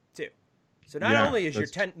too. So not only is your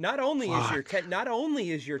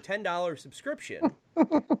 $10 subscription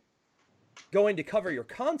going to cover your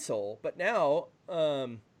console, but now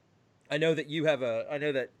I know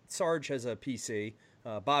that Sarge has a PC.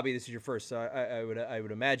 Bobby, this is your first. So I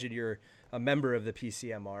would imagine you're a member of the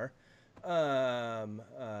PCMR.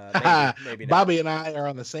 Maybe not. Bobby and I are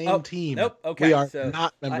on the same team. Nope. Okay. We are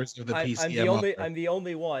not members of the PCMR. I'm the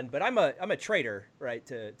only one, but I'm a traitor, right,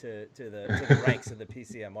 to the ranks of the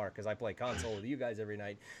PCMR because I play console with you guys every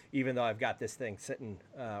night, even though I've got this thing sitting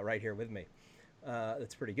right here with me.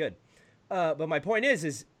 That's pretty good. But my point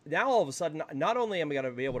is now all of a sudden, not only am I going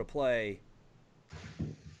to be able to play.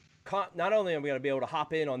 Not only am I going to be able to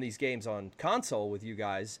hop in on these games on console with you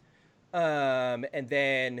guys, and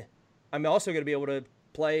then I'm also going to be able to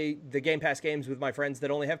play the Game Pass games with my friends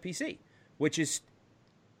that only have PC, which is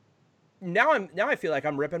now I feel like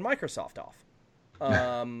I'm ripping Microsoft off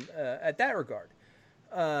at that regard,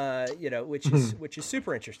 which is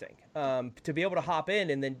super interesting to be able to hop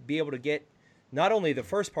in and then be able to get not only the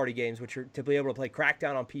first party games, which are to be able to play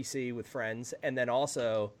Crackdown on PC with friends, and then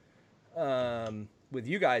also with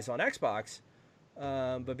you guys on Xbox,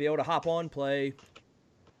 but be able to hop on, play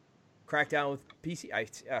Crackdown with PC.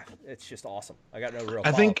 It's just awesome. I got no real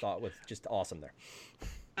thought with just awesome there.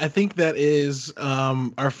 I think that is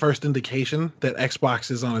our first indication that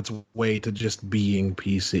Xbox is on its way to just being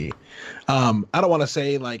PC. I don't want to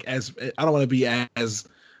say I don't want to be as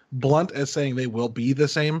blunt as saying they will be the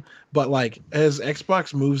same, but like as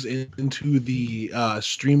Xbox moves into the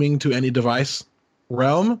streaming to any device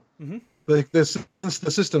realm, the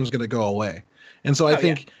system's going to go away. And so I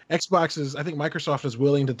think Microsoft is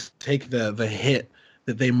willing to take the hit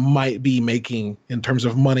that they might be making in terms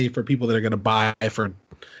of money for people that are going to buy for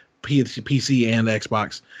PC and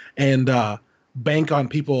Xbox, and bank on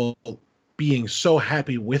people being so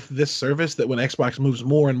happy with this service that when Xbox moves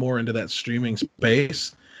more and more into that streaming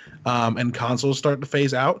space, and consoles start to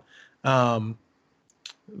phase out,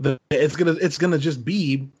 it's gonna just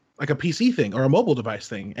be like a PC thing or a mobile device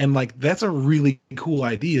thing, and like that's a really cool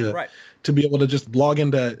idea, right? To be able to just log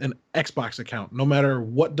into an Xbox account no matter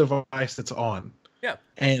what device it's on,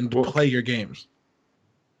 and play your games.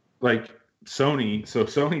 Like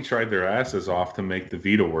Sony tried their asses off to make the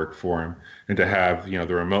Vita work for him and to have the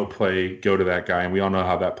remote play go to that guy, and we all know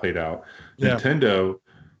how that played out. Yeah. Nintendo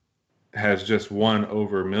has just won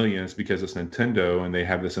over millions because it's Nintendo, and they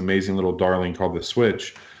have this amazing little darling called the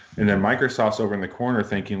Switch. And then Microsoft's over in the corner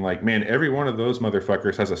thinking like, man, every one of those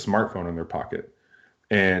motherfuckers has a smartphone in their pocket.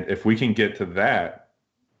 And if we can get to that,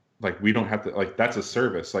 like we don't have to, like that's a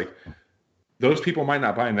service. Like those people might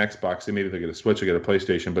not buy an Xbox. Maybe they get a Switch or get a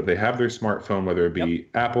PlayStation, but they have their smartphone, whether it be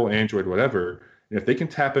Apple, Android, whatever. And if they can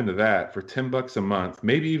tap into that for $10 a month,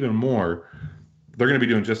 maybe even more, they're going to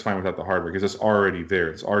be doing just fine without the hardware because it's already there.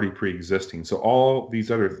 It's already pre-existing. So all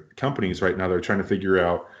these other companies right now, they're trying to figure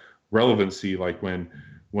out relevancy, like when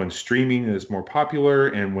streaming is more popular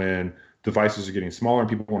and when devices are getting smaller and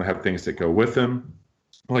people want to have things that go with them.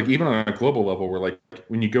 Like even on a global level, where like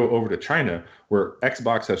when you go over to China, where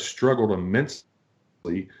Xbox has struggled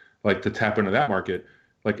immensely, like to tap into that market,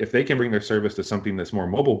 like if they can bring their service to something that's more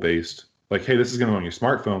mobile based, like, hey, this is going to be on your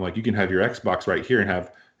smartphone, like you can have your Xbox right here and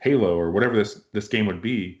have Halo or whatever this game would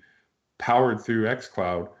be powered through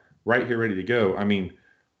xCloud right here ready to go. I mean,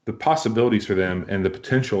 the possibilities for them and the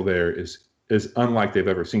potential there is unlike they've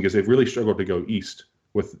ever seen because they've really struggled to go east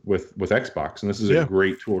with Xbox, and this is a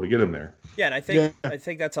great tool to get them there. Yeah, and I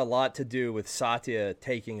think that's a lot to do with Satya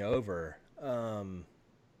taking over.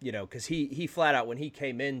 Because he flat out, when he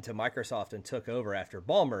came into Microsoft and took over after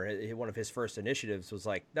Ballmer, one of his first initiatives was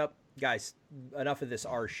like, nope, guys, enough of this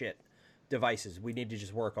our shit devices. We need to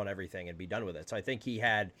just work on everything and be done with it. So I think he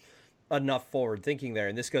had enough forward thinking there.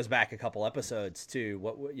 And this goes back a couple episodes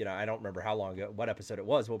to I don't remember how long ago, what episode it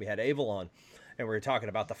was, but we had Abel on and we were talking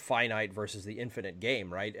about the finite versus the infinite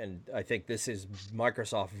game, right? And I think this is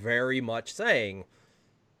Microsoft very much saying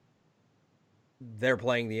they're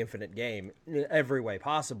playing the infinite game in every way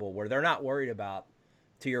possible, where they're not worried about,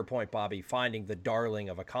 to your point, Bobby, finding the darling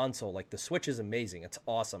of a console. Like the Switch is amazing. It's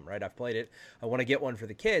awesome, right? I've played it. I want to get one for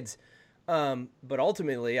the kids. But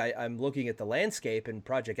ultimately, I'm looking at the landscape and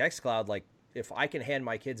Project xCloud. Like, if I can hand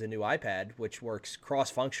my kids a new iPad, which works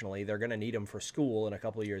cross-functionally, they're going to need them for school in a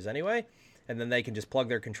couple of years anyway, and then they can just plug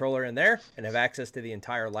their controller in there and have access to the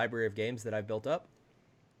entire library of games that I've built up.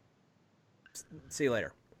 See you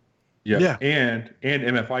later. Yeah. And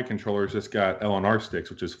MFI controllers just got LNR sticks,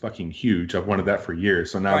 which is fucking huge. I've wanted that for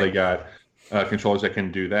years. So now they got controllers that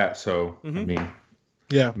can do that. So, I mean,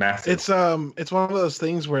 massive. It's one of those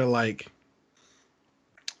things where like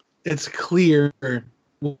it's clear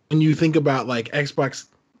when you think about like Xbox,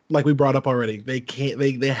 like we brought up already,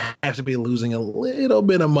 they have to be losing a little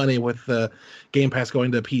bit of money with the Game Pass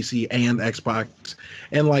going to PC and Xbox,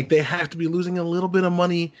 and like they have to be losing a little bit of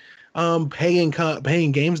money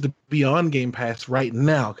paying games to be on Game Pass right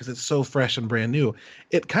now because it's so fresh and brand new.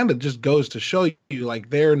 It kind of just goes to show you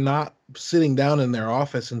like they're not sitting down in their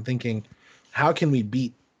office and thinking, how can we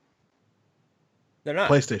beat they're not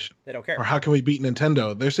PlayStation? They don't care. Or how can we beat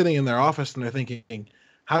Nintendo? They're sitting in their office and they're thinking,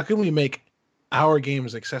 how can we make our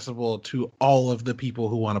games accessible to all of the people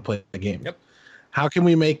who want to play the game? Yep. How can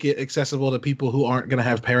we make it accessible to people who aren't going to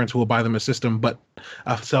have parents who will buy them a system, but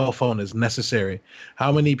a cell phone is necessary?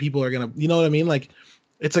 How many people are going to, you know what I mean? Like,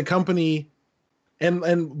 it's a company,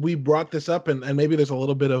 and we brought this up, and maybe there's a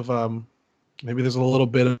little bit of a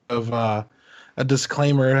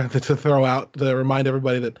disclaimer to throw out to remind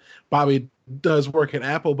everybody that Bobby does work at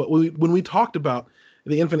Apple. But when we talked about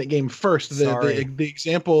the Infinite Game first, the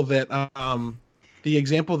example that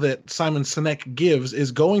Simon Sinek gives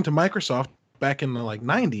is going to Microsoft back in the like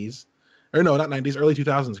 90s, or no, not 90s, early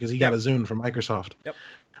 2000s, because he got a Zune from Microsoft. Yep.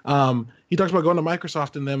 He talks about going to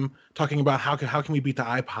Microsoft and them talking about how can we beat the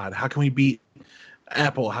iPod? How can we beat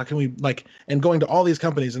Apple? How can we and going to all these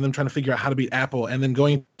companies and then trying to figure out how to beat Apple, and then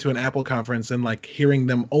going to an Apple conference and hearing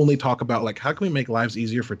them only talk about how can we make lives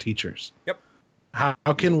easier for teachers? Yep.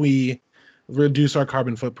 How can we reduce our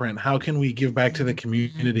carbon footprint? How can we give back to the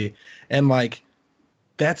community? And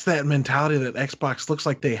that's that mentality that Xbox looks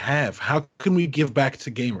like they have. How can we give back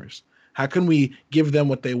to gamers? How can we give them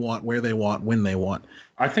what they want, where they want, when they want?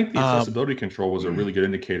 I think the accessibility control was a really good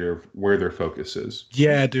indicator of where their focus is.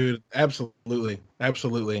 Yeah, dude. Absolutely.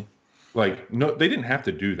 No, they didn't have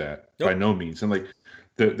to do that by no means. And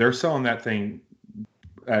they're selling that thing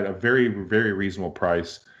at a very, very reasonable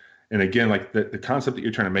price. And again, the concept that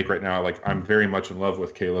you're trying to make right now, I'm very much in love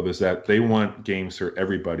with, Caleb, is that they want games for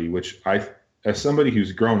everybody, which as somebody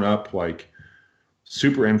who's grown up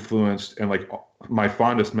super influenced, and my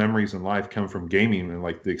fondest memories in life come from gaming and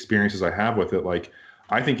the experiences I have with it,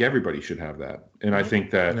 I think everybody should have that. And I think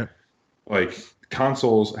that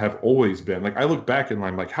consoles have always been I look back and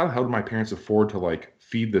I'm how the hell did my parents afford to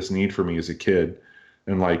feed this need for me as a kid?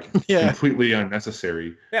 And completely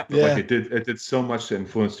unnecessary. Yeah. But it did so much to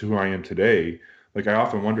influence who I am today. I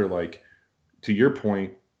often wonder, to your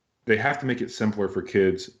point, they have to make it simpler for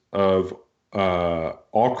kids of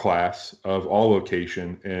all class, of all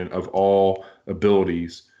location, and of all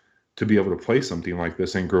abilities to be able to play something like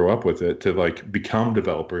this and grow up with it, to become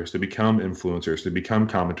developers, to become influencers, to become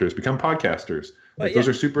commenters, become podcasters. Those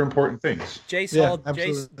are super important things.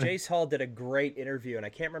 Jace Hall did a great interview, and I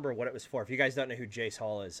can't remember what it was for. If you guys don't know who Jace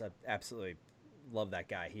Hall is, I absolutely love that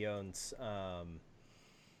guy. He owns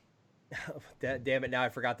damn it, now I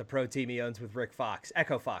forgot the pro team he owns with Rick Fox.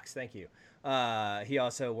 Echo Fox, thank you. He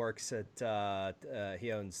also works at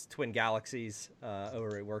he owns Twin Galaxies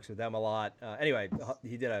he works with them a lot. Anyway,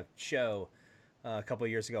 he did a show a couple of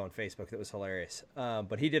years ago on Facebook that was hilarious.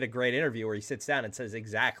 But he did a great interview where he sits down and says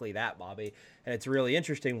exactly that, Bobby. And it's really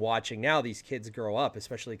interesting watching now these kids grow up,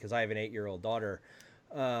 especially because I have an 8-year-old daughter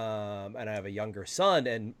and I have a younger son.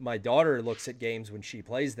 And my daughter looks at games when she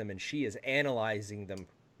plays them, and she is analyzing them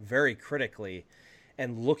very critically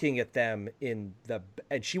and looking at them and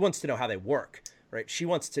she wants to know how they work, right? She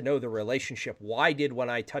wants to know the relationship. Why did, when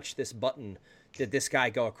I touch this button, did this guy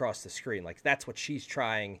go across the screen? That's what she's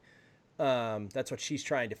trying. That's what she's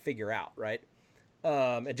trying to figure out, right?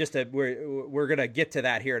 And we're gonna get to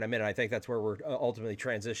that here in a minute. I think that's where we're ultimately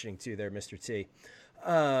transitioning to there, Mr. T.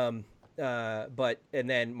 And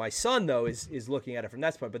then my son though is looking at it from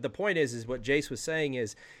that point. But the point is what Jace was saying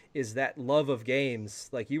is that love of games,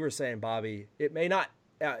 like you were saying, Bobby. It may not,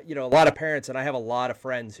 a lot of parents, and I have a lot of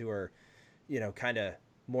friends who are, kind of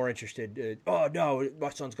more interested. Oh no, my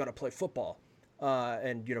son's got to play football.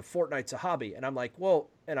 And Fortnite's a hobby. And I'm like, well,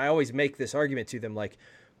 and I always make this argument to them,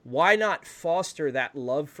 why not foster that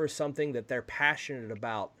love for something that they're passionate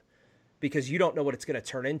about? Because you don't know what it's going to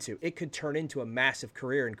turn into. It could turn into a massive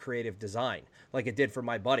career in creative design, like it did for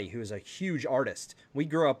my buddy, who's a huge artist. We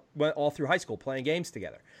grew up all through high school playing games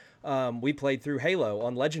together. We played through Halo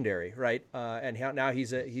on Legendary, right? And now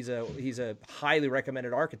he's a highly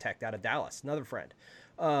recommended architect out of Dallas, another friend.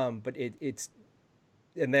 But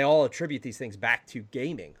and they all attribute these things back to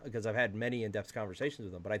gaming, because I've had many in-depth conversations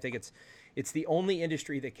with them. But I think it's the only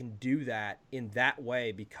industry that can do that in that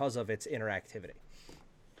way because of its interactivity.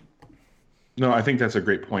 No, I think that's a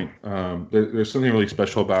great point. There's something really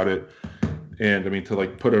special about it. And I mean, to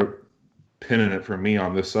put a pin in it for me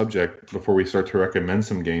on this subject before we start to recommend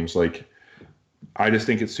some games, I just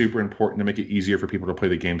think it's super important to make it easier for people to play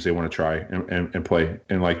the games they want to try and play,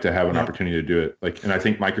 and to have an opportunity to do it. And I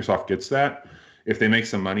think Microsoft gets that. If they make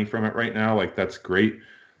some money from it right now, that's great.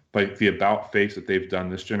 The about face that they've done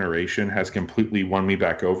this generation has completely won me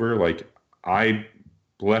back over. I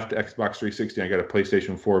left Xbox 360. I got a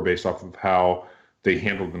PlayStation 4 based off of how they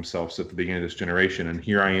handled themselves at the beginning of this generation. And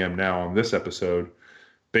here I am now on this episode,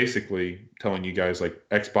 basically telling you guys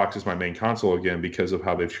Xbox is my main console again because of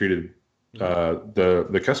how they've treated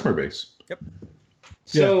the customer base. Yep.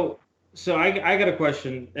 So I got a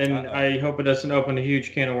question, and I hope it doesn't open a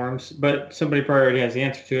huge can of worms, but somebody probably already has the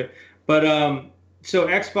answer to it. But so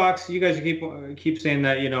Xbox, you guys keep saying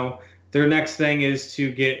that their next thing is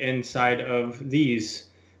to get inside of these.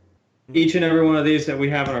 Each and every one of these that we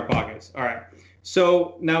have in our pockets. All right.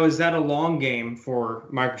 So now, is that a long game for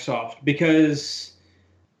Microsoft? Because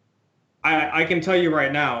I can tell you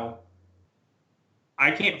right now,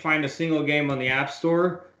 I can't find a single game on the App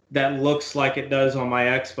Store that looks like it does on my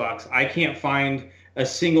Xbox. I can't find a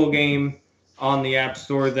single game on the App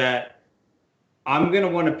Store that I'm going to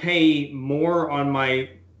want to pay more on my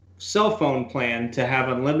cell phone plan to have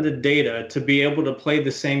unlimited data to be able to play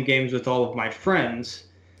the same games with all of my friends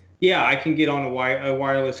Yeah, I can get on a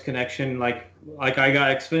wireless connection, like I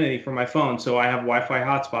got Xfinity for my phone, so I have Wi-Fi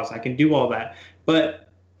hotspots. I can do all that. But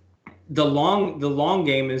the long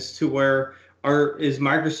game is to where is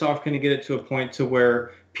Microsoft going to get it to a point to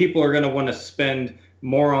where people are going to want to spend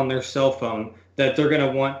more on their cell phone, that they're going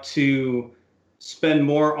to want to spend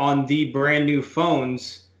more on the brand new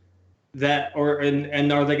phones and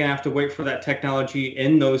are they going to have to wait for that technology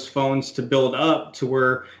in those phones to build up to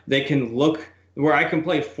where they can look, where I can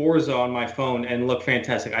play Forza on my phone and look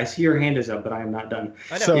fantastic? I see your hand is up, but I am not done.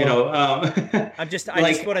 I know. So, I just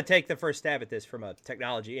want to take the first stab at this from a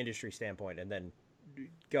technology industry standpoint, and then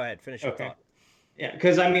go ahead, finish your thought. Yeah,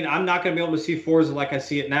 because I mean, I'm not going to be able to see Forza like I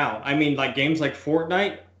see it now. I mean, like games like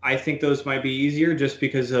Fortnite, I think those might be easier just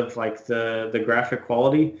because of like the graphic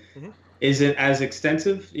quality isn't as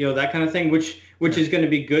extensive, that kind of thing, which is going to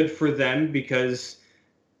be good for them because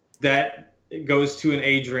that goes to an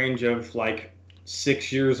age range of like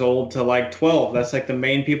 6 years old to like 12. That's like the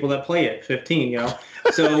main people that play it, 15,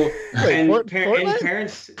 So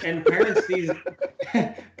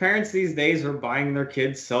parents these days are buying their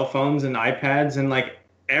kids cell phones and iPads and like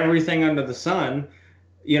everything under the sun,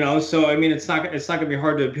 So I mean, it's not going to be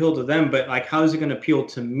hard to appeal to them, but like, how is it going to appeal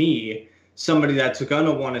to me, somebody that's going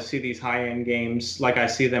to want to see these high-end games like I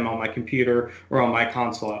see them on my computer or on my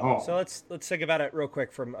console at home? So let's think about it real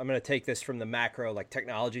quick. I'm going to take this from the macro, like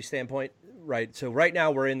technology standpoint, right? So right now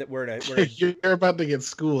we're in You're about to get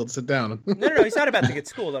schooled. Sit down. No, he's not about to get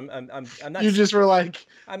schooled. I'm not. You just were like,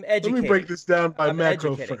 I'm educated. Let me break this down by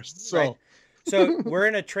macro first. So, right. So we're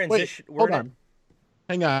in a transition. Hold on.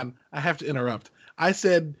 Hang on. I have to interrupt. I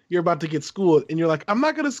said you're about to get schooled, and you're like, I'm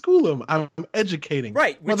not going to school him. I'm educating.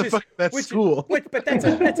 Right. That's school. But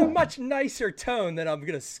that's a much nicer tone than I'm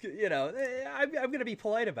going to, I'm going to be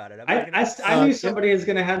polite about it. I knew somebody is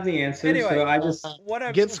going to have the answer. Anyway, so I just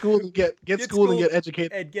get schooled and get schooled and get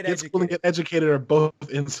educated. Get schooled and get educated are both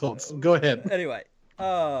insults. Go ahead. Anyway.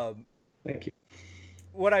 Thank you.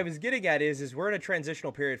 What I was getting at is we're in a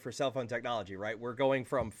transitional period for cell phone technology, right? We're going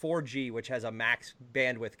from 4G, which has a max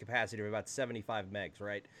bandwidth capacity of about 75 megs,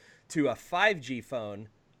 right, to a 5G phone,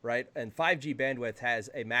 right? And 5G bandwidth has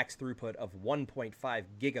a max throughput of 1.5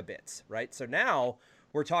 gigabits, right? So now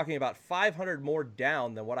we're talking about 500 more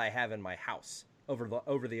down than what I have in my house over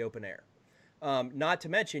the open air. Not to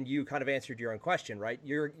mention, you kind of answered your own question, right?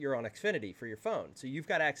 You're on Xfinity for your phone, so you've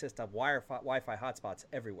got access to Wi-Fi hotspots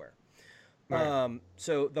everywhere. Right.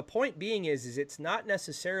 So the point being is it's not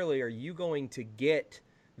necessarily are you going to get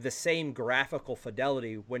the same graphical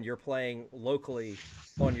fidelity when you're playing locally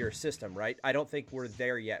on your system, right? I don't think we're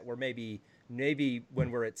there yet. We're maybe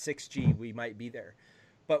when we're at 6G, we might be there.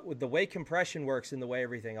 But with the way compression works and the way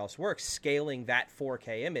everything else works, scaling that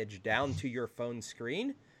 4K image down to your phone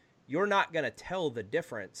screen, you're not going to tell the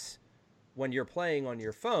difference when you're playing on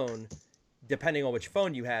your phone, depending on which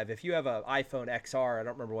phone you have. If you have an iPhone XR, I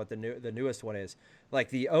don't remember what the newest one is, like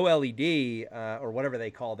the OLED or whatever they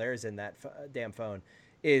call theirs in that damn phone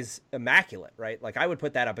is immaculate, right? Like I would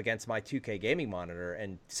put that up against my 2K gaming monitor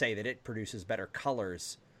and say that it produces better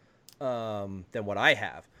colors than what I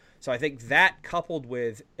have. So I think that coupled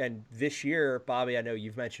with, and this year, Bobby, I know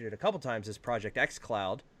you've mentioned it a couple times, is Project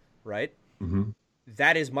xCloud, right? Mm-hmm.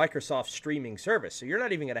 That is Microsoft's streaming service. So you're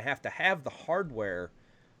not even going to have the hardware.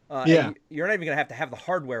 You're not even going to have the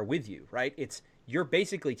hardware with you, right? You're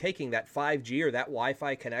basically taking that 5G or that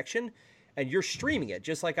Wi-Fi connection and you're streaming it,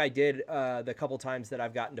 just like I did the couple times that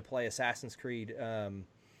I've gotten to play Assassin's Creed. And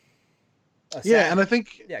I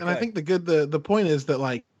think the point is that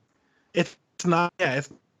like it's not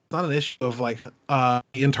an issue of like the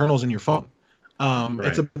internals in your phone. Right.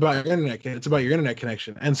 It's about your internet. It's about your internet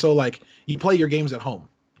connection, and so like you play your games at home.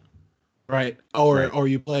 Right. Or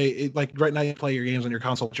you play like right now you play your games on your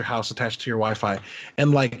console at your house attached to your Wi-Fi,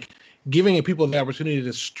 and like giving people the opportunity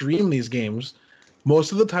to stream these games.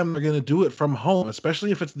 Most of the time they're going to do it from home,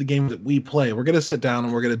 especially if it's the game that we play. We're going to sit down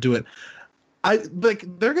and we're going to do it.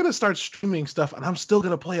 They're going to start streaming stuff and I'm still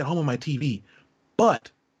going to play at home on my TV.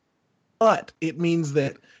 But it means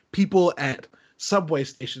that people at subway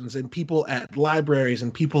stations and people at libraries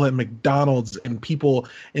and people at McDonald's and people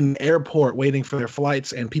in the airport waiting for their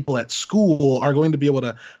flights and people at school are going to be able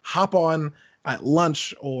to hop on at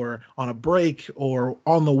lunch or on a break or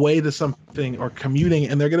on the way to something or commuting,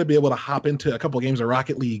 and they're going to be able to hop into a couple of games of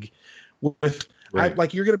Rocket League with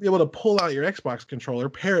like you're going to be able to pull out your Xbox controller,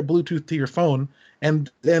 pair it Bluetooth to your phone,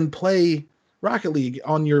 and then play Rocket League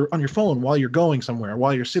on your phone while you're going somewhere,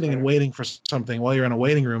 while you're sitting and waiting for something, while you're in a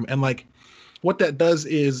waiting room. And like what that does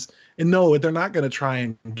is, and no, they're not going to try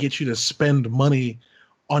and get you to spend money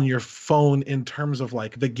on your phone in terms of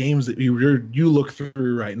like the games that you look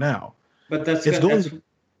through right now. But that's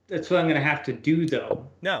that's what I'm going to have to do, though.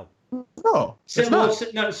 No.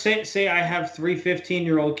 Say I have 3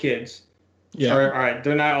 15-year-old kids. Yeah. All right,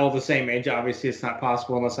 they're not all the same age. Obviously, it's not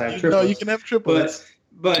possible unless I have triplets. No, you can have triplets.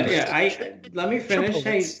 But yeah, let me finish.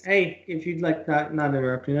 Triplets. Hey, if you'd like not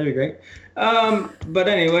interrupting, that'd be great. But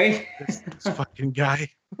anyway, this fucking guy.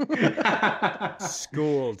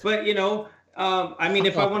 Schooled. But I mean,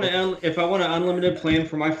 if I want an unlimited plan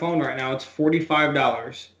for my phone right now, it's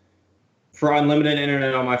 $45 for unlimited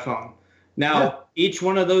internet on my phone. Now, each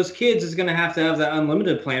one of those kids is going to have that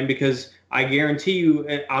unlimited plan because I guarantee you,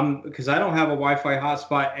 because I don't have a Wi-Fi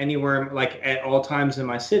hotspot anywhere like at all times in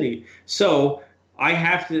my city. So I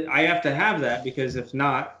have to have that because if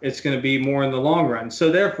not, it's going to be more in the long run. So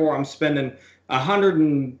therefore, I'm spending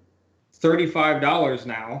 $135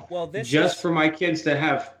 now for my kids to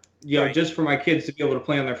have. Just for my kids to be able to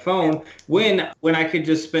play on their phone, when I could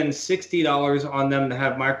just spend $60 on them to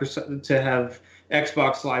have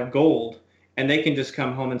Xbox Live Gold, and they can just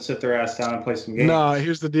come home and sit their ass down and play some games. No,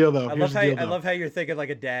 here's the deal, though. I love how you're thinking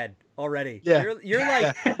like a dad already. Yeah, you're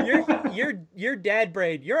like your dad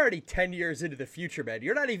brain. You're already 10 years into the future, man.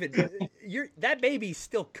 You're not even that baby's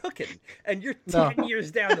still cooking, and you're 10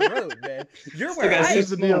 years down the road, man. You're where I am. Here's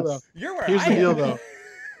the deal, though.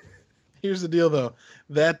 Here's the deal, though.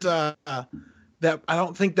 That I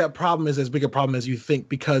don't think that problem is as big a problem as you think,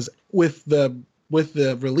 because with the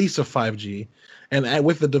release of 5G and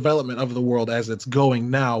with the development of the world as it's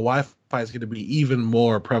going now, Wi-Fi is going to be even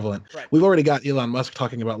more prevalent. Right. We've already got Elon Musk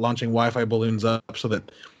talking about launching Wi-Fi balloons up so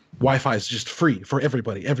that Wi-Fi is just free for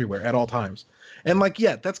everybody, everywhere, at all times. And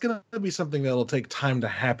that's going to be something that'll take time to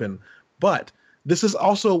happen. But this is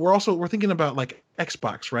we're thinking about like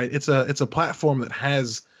Xbox, right? It's a platform that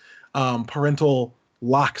has parental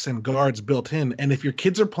locks and guards built in, and if your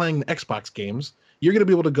kids are playing the Xbox games, you're going to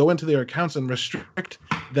be able to go into their accounts and restrict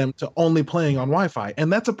them to only playing on Wi-Fi,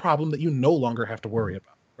 and that's a problem that you no longer have to worry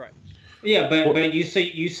about. Right. Yeah, but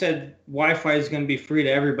you said Wi-Fi is going to be free to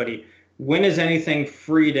everybody. When is anything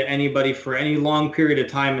free to anybody for any long period of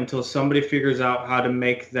time until somebody figures out how to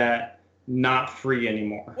make that not free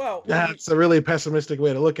anymore? Well, that's a really pessimistic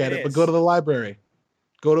way to look at it. But go to the library,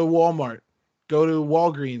 go to Walmart, go to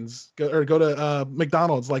Walgreens, go to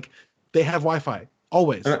McDonald's. Like, they have Wi-Fi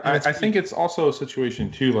always. I think it's also a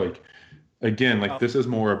situation too. Like, again, this is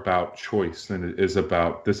more about choice than it is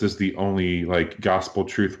about this is the only like gospel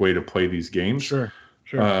truth way to play these games. Sure.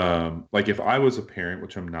 Like if I was a parent,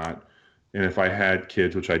 which I'm not, and if I had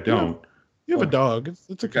kids, which I don't. You have a dog.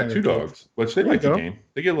 It's a got two dogs, which they like the game.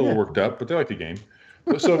 They get a little worked up, but they like the game.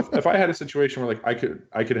 So if I had a situation where like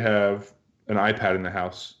I could have an iPad in the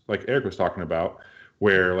house, like Eric was talking about,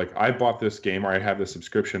 where like I bought this game or I have this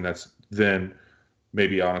subscription that's then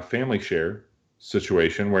maybe on a family share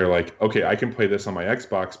situation where like, okay, I can play this on my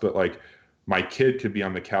Xbox, but like my kid could be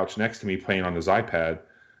on the couch next to me playing on his iPad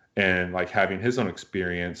and like having his own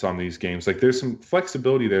experience on these games. Like there's some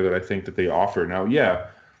flexibility there that I think that they offer. Now, yeah,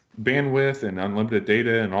 bandwidth and unlimited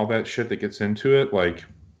data and all that shit that gets into it. Like,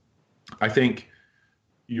 I think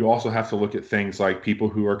you also have to look at things like people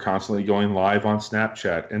who are constantly going live on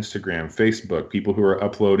Snapchat, Instagram, Facebook, people who are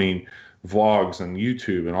uploading vlogs on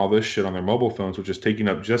YouTube and all this shit on their mobile phones, which is taking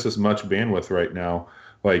up just as much bandwidth right now.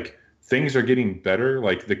 Like, things are getting better.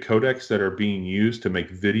 Like, the codecs that are being used to make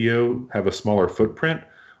video have a smaller footprint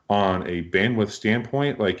on a bandwidth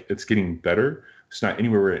standpoint. Like, it's getting better. It's not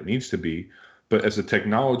anywhere where it needs to be. But as the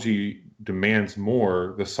technology demands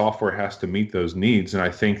more, the software has to meet those needs. And I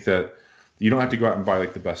think that you don't have to go out and buy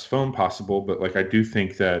like the best phone possible, but like I do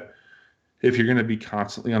think that if you're going to be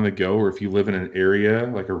constantly on the go, or if you live in an area,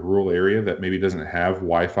 like a rural area that maybe doesn't have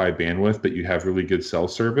Wi-Fi bandwidth, but you have really good cell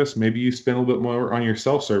service, maybe you spend a little bit more on your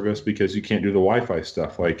cell service because you can't do the Wi-Fi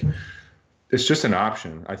stuff. Like, it's just an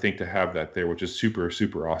option, I think, to have that there, which is super,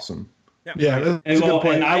 super awesome. Yeah, that's a good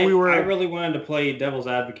point. I really wanted to play devil's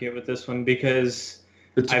advocate with this one because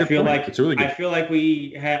I feel like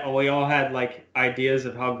we all had like ideas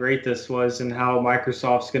of how great this was and how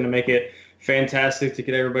Microsoft's going to make it fantastic to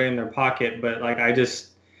get everybody in their pocket. But like, I just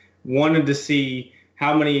wanted to see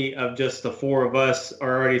how many of just the four of us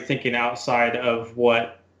are already thinking outside of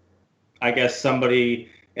what I guess somebody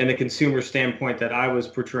in the consumer standpoint that I was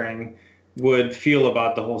portraying would feel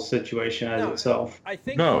about the whole situation itself. I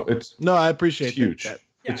think I appreciate it's huge. That.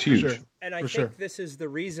 Yeah, it's huge. Sure. And I think this is the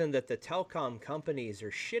reason that the telecom companies are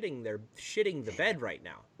shitting the bed right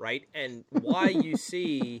now, right? And why you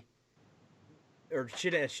see or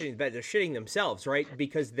shitting the bed, they're shitting themselves, right?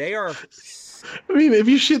 Because they are. I mean, if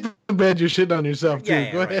you shit the bed, you're shitting on yourself too.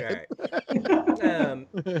 Yeah, Go ahead. Right.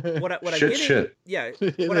 What I'm getting, yeah.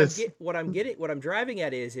 What I'm driving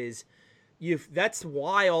at is That's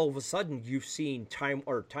why all of a sudden you've seen Time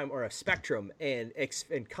or Spectrum and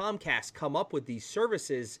Comcast come up with these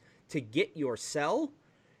services to get your cell,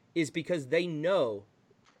 is because they know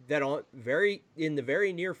that in the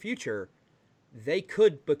very near future they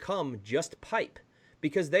could become just pipe,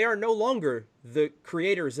 because they are no longer the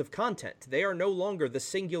creators of content. They are no longer the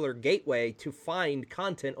singular gateway to find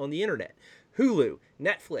content on the internet. Hulu,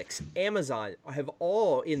 Netflix, Amazon have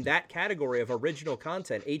all, in that category of original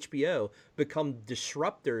content, HBO, become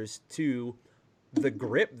disruptors to the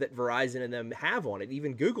grip that Verizon and them have on it,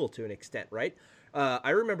 even Google to an extent, right? I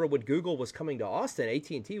remember when Google was coming to Austin,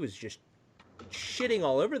 AT&T was just shitting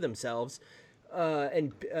all over themselves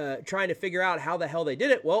and trying to figure out how the hell they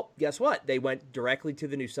did it. Well, guess what? They went directly to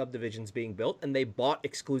the new subdivisions being built, and they bought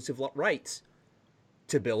exclusive rights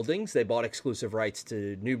to buildings. They bought exclusive rights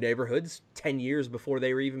to new neighborhoods 10 years before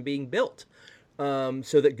they were even being built, so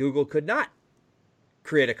that Google could not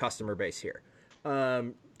create a customer base here.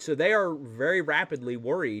 So they are very rapidly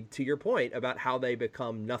worried, to your point, about how they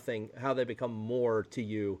become more to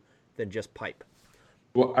you than just pipe.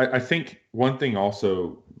 Well, I think one thing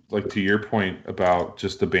also, like to your point about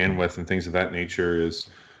just the bandwidth and things of that nature, is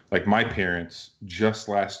like my parents just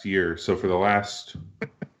last year. So for the last,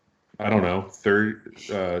 I don't know,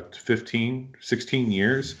 15, 16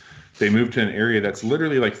 years, they moved to an area that's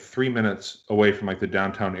literally like 3 minutes away from like the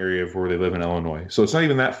downtown area of where they live in Illinois. So it's not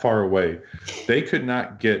even that far away. They could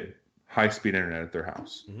not get high-speed internet at their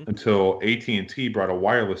house until AT&T brought a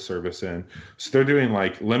wireless service in. So they're doing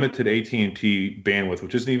like limited AT&T bandwidth,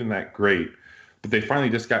 which isn't even that great. But they finally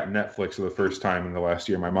just got Netflix for the first time in the last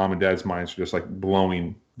year. My mom and dad's minds are just like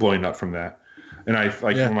blowing up from that. And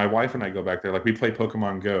when my wife and I go back there, like we play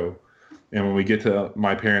Pokemon Go. And when we get to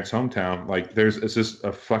my parents' hometown, like it's just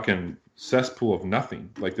a fucking cesspool of nothing.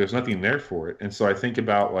 Like there's nothing there for it. And so I think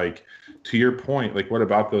about, like, to your point, like what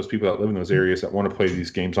about those people that live in those areas that want to play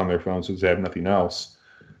these games on their phones because they have nothing else?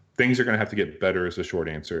 Things are going to have to get better is the short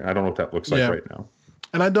answer. And I don't know what that looks like right now.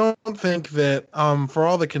 And I don't think that for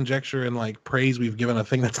all the conjecture and like praise we've given a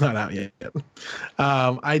thing that's not out yet,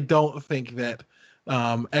 I don't think that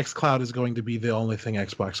xCloud is going to be the only thing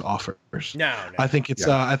Xbox offers. No. I think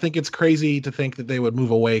it's crazy to think that they would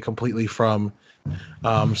move away completely from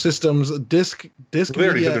systems. Disc they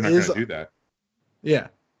already said they're not going to do that. Yeah,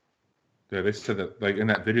 they said that, like in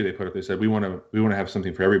that video they put up, they said we want to have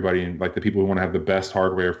something for everybody, and like the people who want to have the best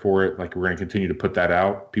hardware for it, like we're going to continue to put that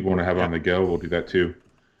out. People want to have it on the go, we'll do that too.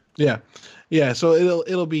 Yeah. So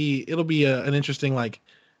it'll be an interesting like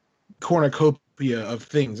cornucopia of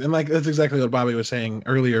things, and like that's exactly what Bobby was saying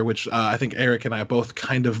earlier, which I think Eric and I both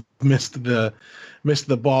kind of missed the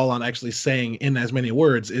ball on actually saying in as many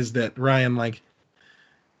words, is that Ryan, like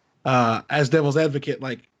as devil's advocate,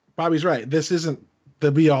 like Bobby's right, this isn't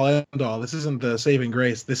the be all end all, this isn't the saving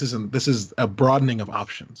grace, this is a broadening of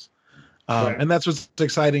options, right. And that's what's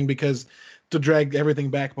exciting, because to drag everything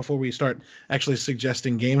back before we start actually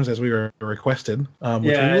suggesting games as we were requested. I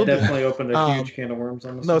definitely opened a huge can of worms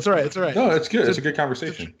on this. No, it's all right. It's all right. No, it's good. It's a good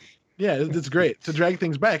conversation. It's great to drag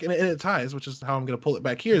things back, and it ties, which is how I'm going to pull it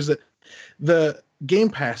back here, is that the Game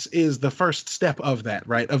Pass is the first step of that,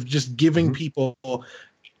 right? Of just giving people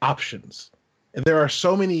options. And there are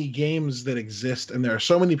so many games that exist, and there are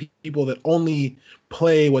so many people that only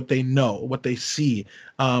play what they know, what they see.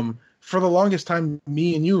 For the longest time,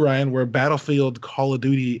 me and you, Ryan, were Battlefield, Call of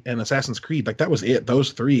Duty, and Assassin's Creed. Like that was it,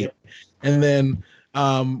 those three. Yep. And then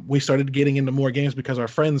we started getting into more games because our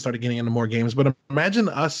friends started getting into more games. But imagine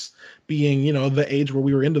us being, the age where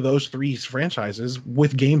we were into those three franchises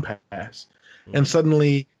with Game Pass. And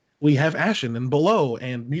suddenly we have Ashen and Below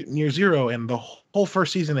and Mutant Year Zero and the whole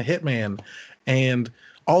first season of Hitman and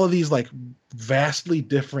all of these like vastly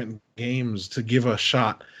different games to give a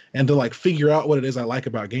shot and to like figure out what it is I like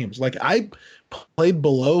about games. Like I played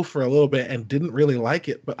Below for a little bit and didn't really like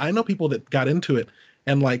it, but I know people that got into it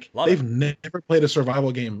and like they've never played a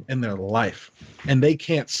survival game in their life and they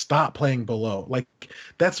can't stop playing Below. Like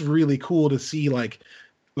that's really cool to see. Like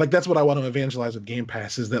that's what I want to evangelize with Game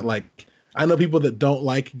Pass, is that like I know people that don't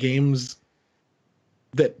like games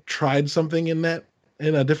that tried something in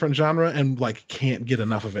a different genre and like can't get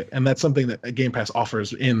enough of it, and that's something that a Game Pass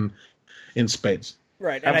offers in spades.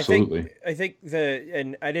 Right, and absolutely. I think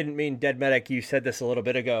and I didn't mean Dead Medic. You said this a little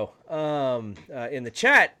bit ago in the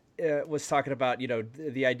chat. Was talking about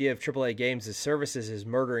the idea of AAA games as services is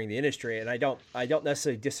murdering the industry, and I don't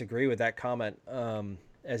necessarily disagree with that comment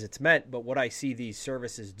as it's meant. But what I see these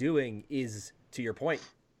services doing is, to your point,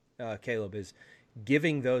 Caleb, is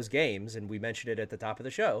giving those games, and we mentioned it at the top of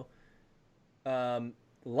the show,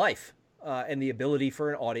 life and the ability for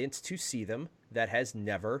an audience to see them that has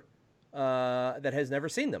never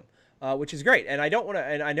seen them. which is great. And I don't want to,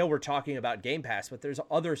 and I know we're talking about Game Pass, but there's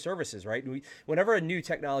other services, right? Whenever a new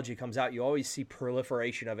technology comes out, you always see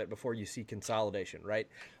proliferation of it before you see consolidation, right?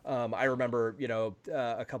 I remember,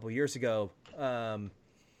 a couple of years ago,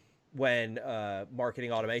 when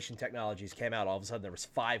marketing automation technologies came out, all of a sudden there was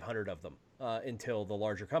 500 of them until the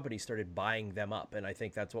larger companies started buying them up. And I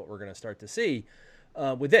think that's what we're going to start to see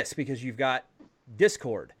with this, because you've got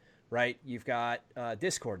Discord, right? You've got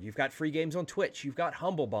Discord, you've got free games on Twitch, you've got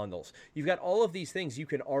Humble Bundles, you've got all of these things you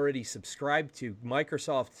can already subscribe to.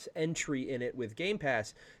 Microsoft's entry in it with Game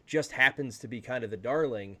Pass just happens to be kind of the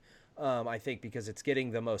darling, I think, because it's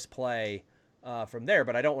getting the most play from there.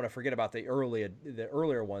 But I don't want to forget about the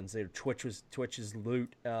earlier ones. Twitch's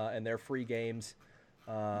Loot and their free games.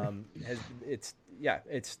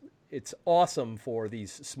 It's awesome for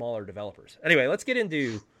these smaller developers. Anyway, let's get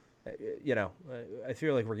into. I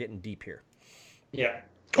feel like we're getting deep here. Yeah.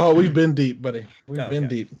 Oh, we've been deep, buddy. We've been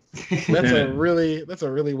deep. That's a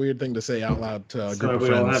really weird thing to say out loud to a group of friends. We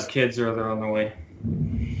don't have kids or they're on the way.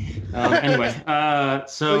 Anyway,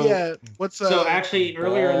 so actually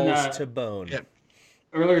earlier to bone. Yeah.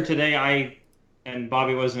 Earlier today, and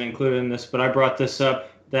Bobby wasn't included in this, but I brought this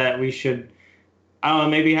up that we should, I don't know,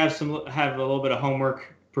 maybe have a little bit of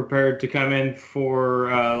homework prepared to come in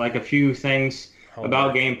for like a few things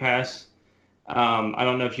about Game Pass. I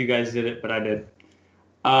don't know if you guys did it, but I did.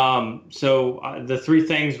 So the three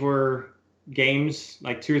things were games,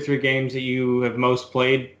 like 2 or 3 games that you have most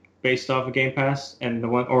played based off of Game Pass, and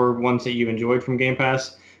ones that you enjoyed from Game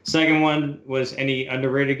Pass. Second one was any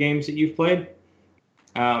underrated games that you've played.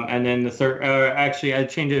 And then the third, actually, I'd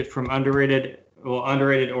change it from underrated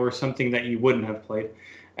or something that you wouldn't have played.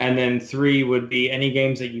 And then 3 would be any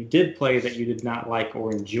games that you did play that you did not like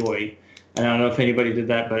or enjoy. And I don't know if anybody did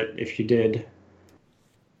that, but if you did,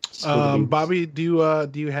 Bobby, do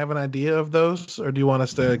you have an idea of those, or do you want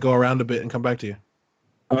us to go around a bit and come back to you?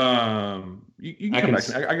 You can come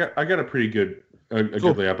back. I got a pretty good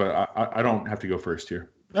good layout, but I don't have to go first here.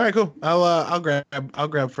 All right, cool. I'll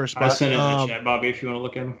grab first spot. I'll send it in the chat, Bobby, if you want to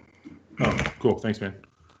look at them. Oh, cool. Thanks, man.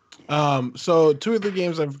 So 2 of the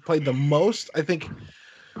games I've played the most, I think.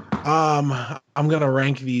 I'm gonna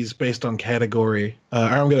rank these based on category, or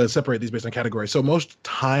I'm gonna separate these based on category. So most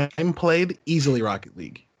time played, easily Rocket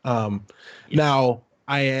League. Now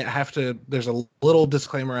I have to. There's a little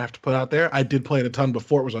disclaimer I have to put out there. I did play it a ton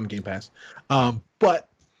before it was on Game Pass, but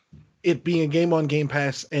it being a game on Game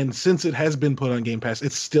Pass, and since it has been put on Game Pass,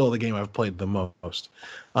 it's still the game I've played the most.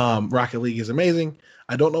 Rocket League is amazing.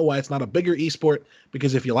 I don't know why it's not a bigger esport,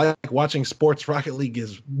 because if you like watching sports, Rocket League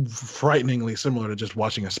is frighteningly similar to just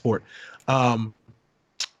watching a sport. But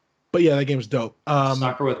yeah, that game's dope.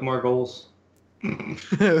 Soccer with more goals.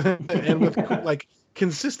 And with like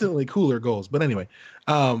consistently cooler goals. But anyway,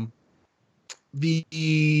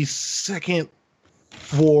 the second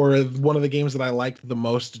for one of the games that I liked the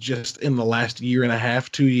most just in the last year and a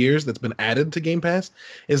half, 2 years, that's been added to Game Pass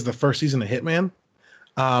is the first season of Hitman.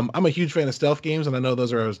 I'm a huge fan of stealth games, and I know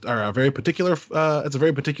those are a very particular. It's a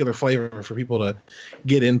very particular flavor for people to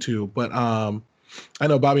get into. But I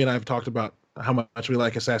know Bobby and I have talked about how much we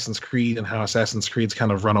like Assassin's Creed and how Assassin's Creed's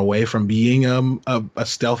kind of run away from being a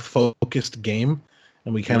stealth focused game,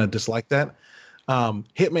 and we kind of dislike that.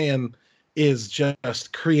 Hitman is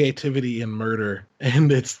just creativity and murder,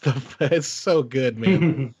 and it's so good,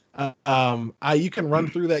 man. You can run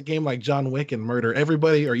through that game like John Wick and murder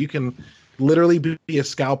everybody, or you can literally be a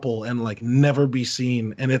scalpel and like never be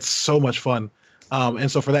seen, and it's so much fun. And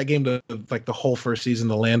so for that game to like the whole first season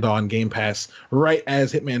to land on Game Pass right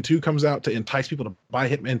as Hitman 2 comes out to entice people to buy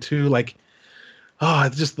Hitman 2, like,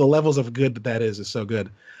 it's just the levels of good that is so good.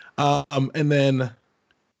 And then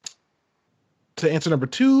to answer number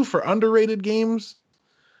 2 for underrated games,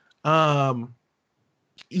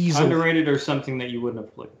 easily underrated or something that you wouldn't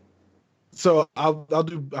have played. So I'll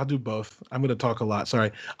do both. I'm going to talk a lot.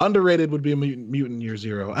 Sorry. Underrated would be Mutant Year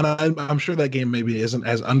Zero, and I'm sure that game maybe isn't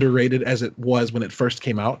as underrated as it was when it first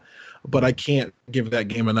came out, but I can't give that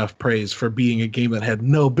game enough praise for being a game that had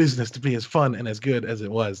no business to be as fun and as good as it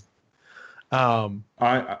was. I'm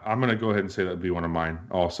going to go ahead and say that'd be one of mine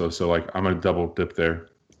also. So like I'm going to double dip there.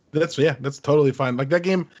 That's totally fine. Like that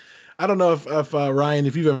game. I don't know if Ryan,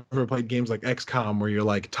 if you've ever played games like XCOM where you're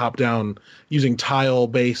like top down using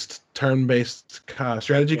tile-based, turn-based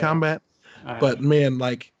strategy combat. But man,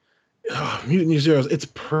 like Mutant Year Zero, it's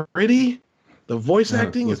pretty. The voice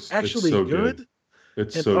acting is actually so good.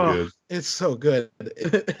 It's so good. It's so good.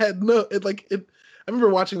 It had I remember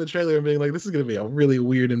watching the trailer and being like, this is going to be a really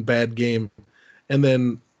weird and bad game. And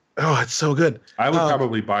then, it's so good. I would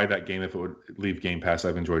probably buy that game if it would leave Game Pass.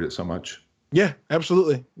 I've enjoyed it so much. Yeah,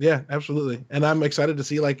 absolutely. Yeah, absolutely. And I'm excited to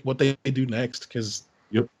see like what they do next because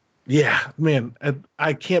yeah, man,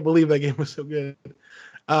 I can't believe that game was so good.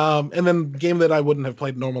 And then game that I wouldn't have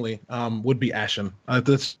played normally would be Ashen.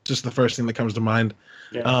 That's just the first thing that comes to mind.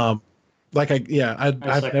 Yeah.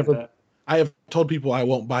 I have told people I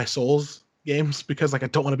won't buy Souls games because like I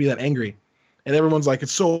don't want to be that angry. And everyone's like,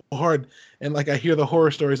 it's so hard. And like I hear the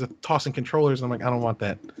horror stories of tossing controllers, and I'm like, I don't want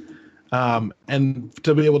that. And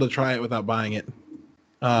to be able to try it without buying it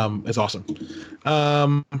is awesome.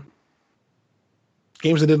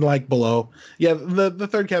 Games I didn't like Below. Yeah, the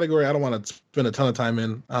third category I don't want to spend a ton of time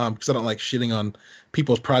in because I don't like shitting on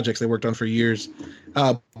people's projects they worked on for years.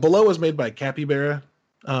 Below was made by Capybara,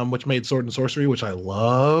 which made Sword and Sorcery, which I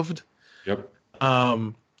loved. Yep.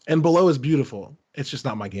 And Below is beautiful. It's just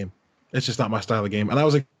not my game. It's just not my style of game. And I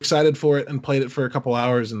was excited for it and played it for a couple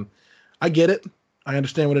hours, and I get it. I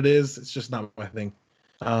understand what it is. It's just not my thing.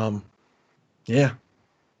 Yeah.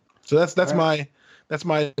 So that's my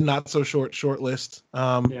not so short list.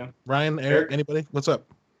 Ryan, Eric, anybody? What's up?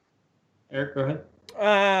 Eric, go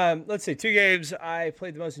ahead. Let's see. 2 games I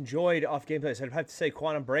played the most enjoyed off gameplay. So I'd have to say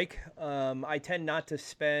Quantum Break. I tend not to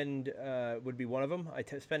spend. Would be one of them. I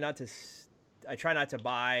try not to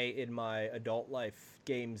buy in my adult life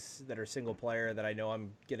games that are single player that I know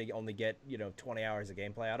I'm gonna only get 20 hours of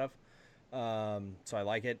gameplay out of. So I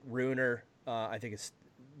like it. Ruiner, I think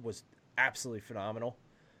was absolutely phenomenal.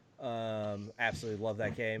 Absolutely love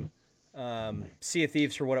that game. Sea of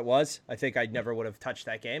Thieves for what it was. I think I never would have touched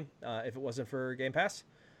that game if it wasn't for Game Pass.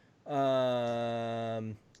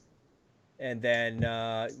 And then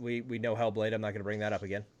we know Hellblade. I'm not going to bring that up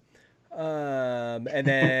again. And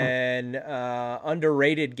then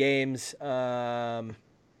underrated games. I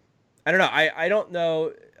don't know. I don't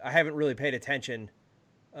know. I haven't really paid attention.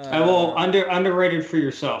 Underrated for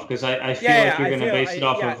yourself because I feel like you're going to base it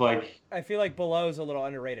off of like. I feel like Below is a little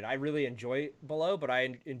underrated. I really enjoy Below, but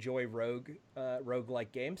I enjoy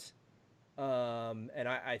rogue-like games, and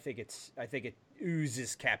I think it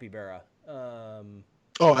oozes Capybara.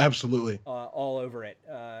 Oh, absolutely. All over it,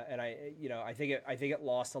 and I think it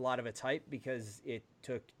lost a lot of its hype because it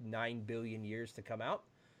took 9 billion years to come out.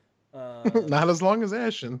 Not as long as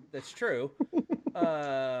Ashen. That's true.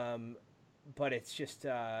 But it's just,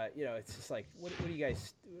 it's just like, what do you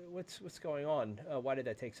guys, what's going on? Why did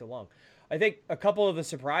that take so long? I think a couple of the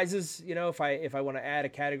surprises, if I want to add a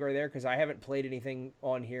category there, because I haven't played anything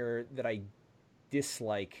on here that I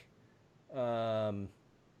dislike. And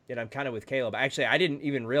I'm kind of with Caleb. Actually, I didn't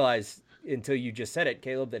even realize until you just said it,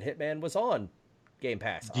 Caleb, that Hitman was on Game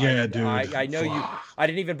Pass. Yeah, dude. I know you. I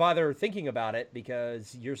didn't even bother thinking about it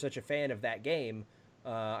because you're such a fan of that game.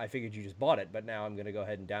 I figured you just bought it, but now I'm going to go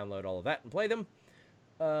ahead and download all of that and play them.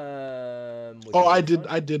 I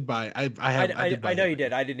did buy. I know you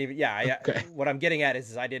did. I didn't even. Yeah. Okay. What I'm getting at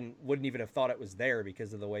is I wouldn't even have thought it was there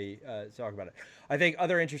because of the way talk about it. I think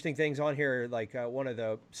other interesting things on here, like one of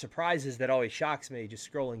the surprises that always shocks me,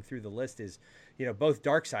 just scrolling through the list, is both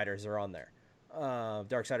Darksiders are on there.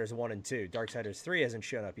 Darksiders 1 and 2. Darksiders 3 hasn't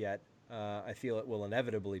shown up yet. I feel it will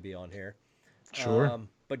inevitably be on here. Sure.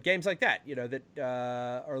 But games like that, that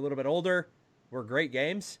are a little bit older, were great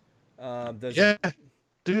games.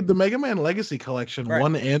 Dude, the Mega Man Legacy Collection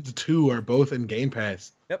 1 and 2 are both in Game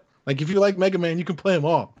Pass. Yep. Like if you like Mega Man, you can play them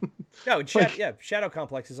all. No, Shadow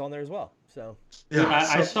Complex is on there as well. So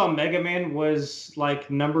I saw Mega Man was like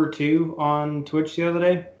number 2 on Twitch the other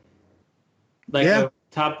day. Like a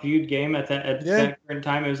top viewed game at that current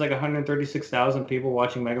time. It was like 136,000 people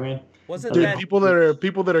watching Mega Man. People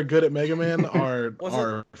that are good at Mega Man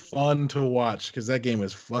are fun to watch because that game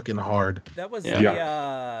is fucking hard. That was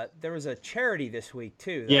there was a charity this week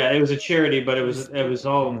too. Yeah, it was a charity, but it was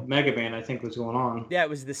all Mega Man, I think, was going on. Yeah, it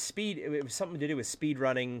was it was something to do with speed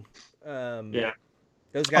running.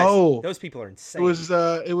 Those guys. Those people are insane. There was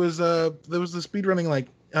the speedrunning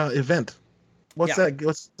event. What's that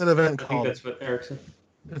event called? I think that's what Eric said.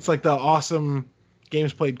 It's like the awesome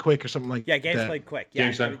Games Played Quick or something like that. Yeah, Games Played Quick. Yeah,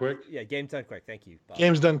 Games Done Quick? Yeah, Games Done Quick. Thank you, Bob.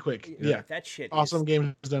 Games Done Quick. Yeah. That shit awesome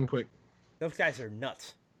Games Done Quick. Those guys are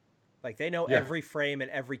nuts. Like, they know every frame and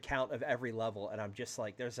every count of every level, and I'm just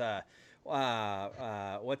like, there's a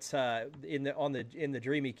what's in the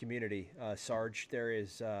Dreamy community, Sarge, there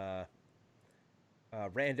is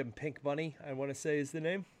Random Pink Bunny, I want to say is the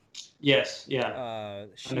name. Yes, yeah. I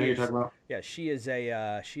know who you're talking about. Yeah, she is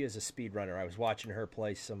a speedrunner. I was watching her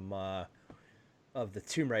play some of the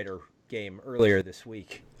Tomb Raider game earlier this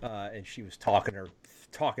week, and she was talking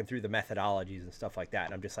through the methodologies and stuff like that.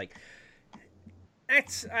 And I'm just like,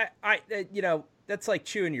 that's like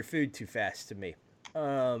chewing your food too fast to me.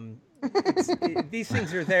 These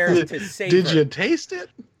things are there to savor. Did you taste it?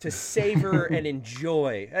 To savor and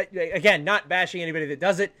enjoy. Again, not bashing anybody that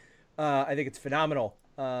does it. I think it's phenomenal.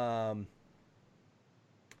 I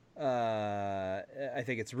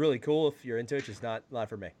think it's really cool if you're into it. Just not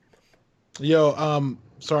for me. Yo,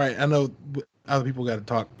 sorry, I know other people got to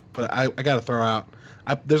talk, but I got to throw out.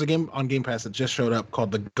 There's a game on Game Pass that just showed up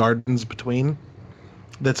called The Gardens Between.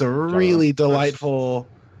 That's a really delightful.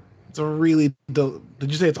 It's a really. Did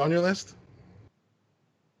you say it's on your list?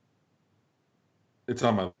 It's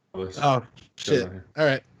on my list. Oh shit! All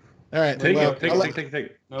right. Take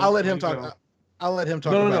it. I'll let him talk. I'll let him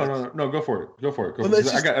talk. No. Go for it.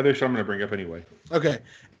 I got other shit I'm going to bring up anyway. Okay,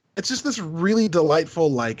 it's just this really delightful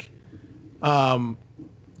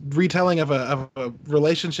retelling of a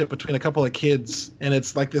relationship between a couple of kids, and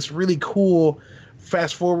it's like this really cool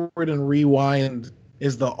fast forward and rewind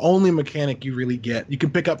is the only mechanic you really get. You can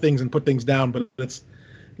pick up things and put things down, but it's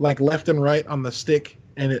like left and right on the stick,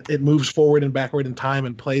 and it moves forward and backward in time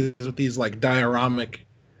and plays with these like dioramic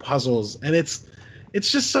puzzles, and it's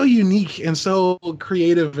just so unique and so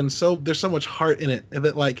creative, and so there's so much heart in it, and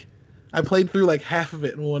that like I played through like half of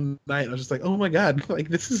it in one night. I was just like, oh my god, like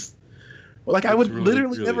this is like I would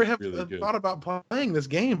literally never have thought about playing this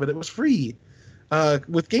game, but it was free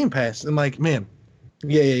with Game Pass, and like man,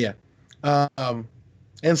 yeah.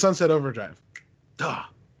 And Sunset Overdrive. The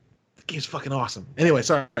game's fucking awesome. Anyway,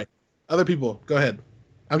 sorry. Other people, go ahead.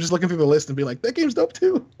 I'm just looking through the list and be like, that game's dope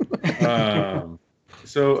too.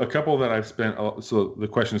 So a couple that I've spent. So the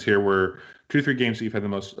questions here were 2 or 3 games that you've had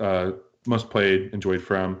the most played, enjoyed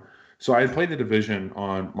from. So I had played The Division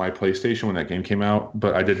on my PlayStation when that game came out,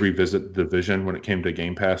 but I did revisit The Division when it came to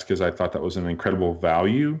Game Pass because I thought that was an incredible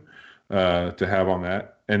value to have on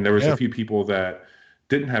that. And there was a few people that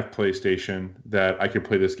didn't have PlayStation that I could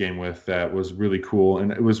play this game with that was really cool.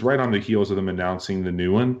 And it was right on the heels of them announcing the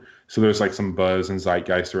new one. So there's like some buzz and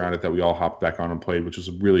zeitgeist around it that we all hopped back on and played, which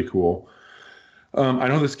was really cool. I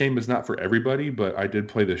know this game is not for everybody, but I did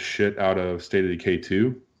play the shit out of State of Decay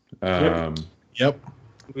 2. Yep.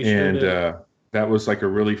 That was like a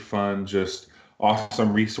really fun, just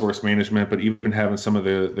awesome resource management, but even having some of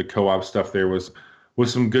the co-op stuff there was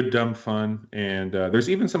some good dumb fun. And there's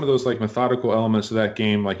even some of those like methodical elements of that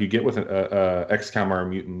game like you get with XCOM or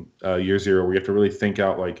Mutant Year Zero, where you have to really think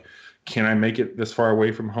out like, can I make it this far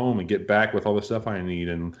away from home and get back with all the stuff I need,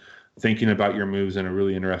 and thinking about your moves in a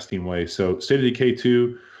really interesting way. So State of Decay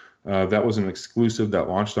 2, that was an exclusive that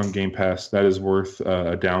launched on Game Pass. That is worth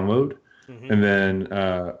a download. Mm-hmm. And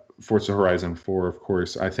then Forza Horizon 4, of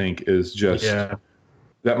course, I think is just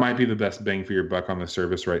that might be the best bang for your buck on the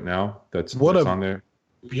service right now. That's on there.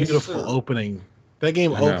 Beautiful opening. That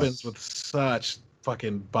game opens with such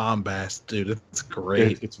fucking bombast, dude. It's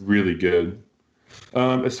great. It's really good.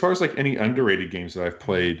 As far as like any underrated games that I've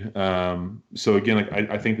played, so again, like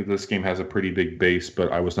I think that this game has a pretty big base,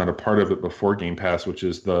 but I was not a part of it before Game Pass, which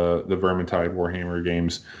is the Vermintide Warhammer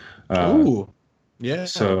games. Ooh, yeah.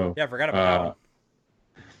 So I forgot about that one.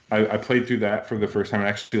 I played through that for the first time.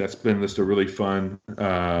 Actually, that's been just a really fun,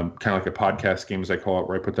 kind of like a podcast game, as I call it,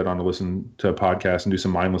 where I put that on to listen to a podcast and do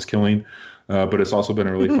some mindless killing. But it's also been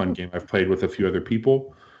a really fun game I've played with a few other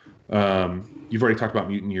people. You've already talked about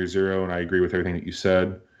Mutant Year Zero, and I agree with everything that you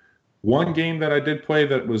said. One game that I did play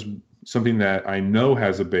that was something that I know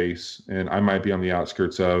has a base, and I might be on the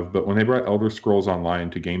outskirts of, but when they brought Elder Scrolls Online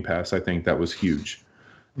to Game Pass, I think that was huge.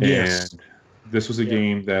 Yes. And this was a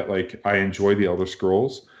game that, like, I enjoy the Elder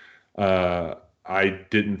Scrolls. I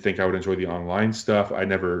didn't think I would enjoy the online stuff. I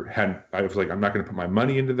was like, I'm not going to put my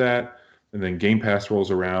money into that. And then Game Pass rolls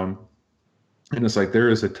around, and it's like there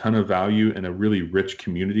is a ton of value and a really rich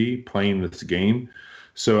community playing this game.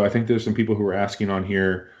 So I think there's some people who are asking on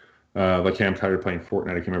here, like, hey, I'm tired of playing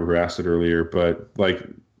Fortnite. I can't remember who asked it earlier, but like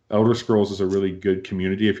Elder Scrolls is a really good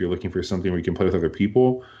community if you're looking for something where you can play with other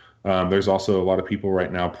people. There's also a lot of people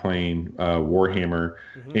right now playing Warhammer,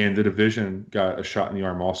 and The Division got a shot in the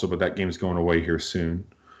arm also, but that game's going away here soon.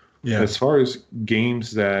 Yeah. As far as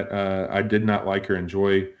games that I did not like or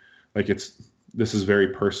enjoy, like this is very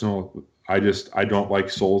personal. I don't like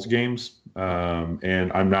Souls games,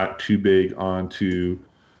 and I'm not too big onto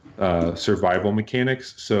survival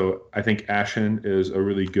mechanics. So I think Ashen is a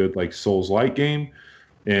really good like Souls-like game.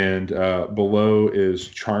 And Below is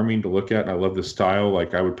charming to look at, and I love the style.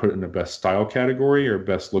 Like I would put it in the best style category or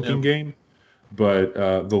best looking game, but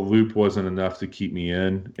the loop wasn't enough to keep me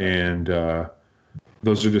in. And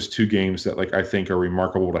those are just 2 games that like I think are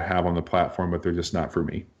remarkable to have on the platform, but they're just not for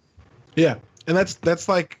me. Yeah, and that's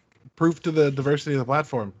like proof to the diversity of the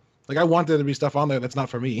platform. Like I want there to be stuff on there that's not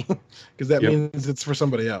for me, because that means it's for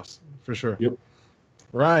somebody else for sure. Yep.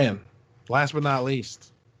 Ryan, last but not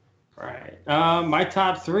least. Right. My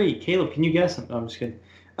top 3. Caleb, can you guess them? No, I'm just kidding.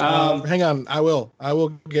 Hang on. I will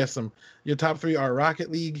guess them. Your top 3 are Rocket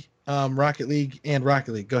League, and Rocket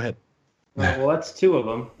League. Go ahead. Well, that's 2 of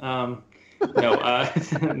them.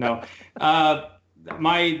 No.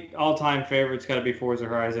 My all-time favorite's got to be Forza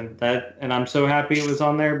Horizon. And I'm so happy it was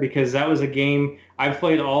on there because that was a game I've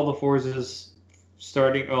played all the Forzas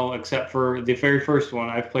except for the very first one.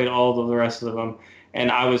 I've played all of the rest of them,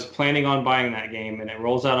 and I was planning on buying that game, and it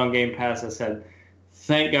rolls out on Game Pass. I said,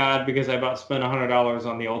 thank God, because I about spent $100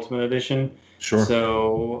 on the Ultimate Edition. Sure.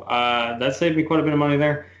 So that saved me quite a bit of money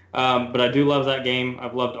there. But I do love that game.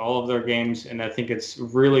 I've loved all of their games, and I think it's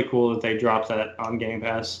really cool that they dropped that on Game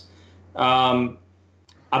Pass. I'm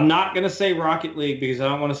not going to say Rocket League because I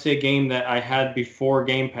don't want to say a game that I had before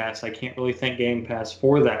Game Pass. I can't really thank Game Pass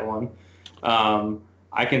for that one.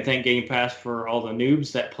 I can thank Game Pass for all the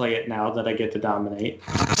noobs that play it now that I get to dominate.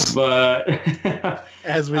 But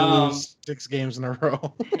as we lose 6 games in a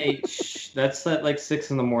row. Hey, that's at like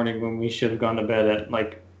 6 a.m. when we should have gone to bed at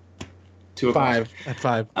like 2 o'clock. 5 at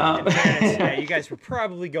 5. Yeah, you guys were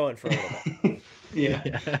probably going for a little bit.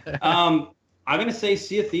 Yeah. I'm gonna say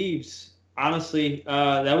Sea of Thieves. Honestly,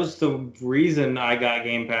 that was the reason I got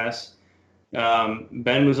Game Pass.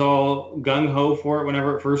 Ben was all gung-ho for it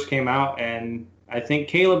whenever it first came out, and I think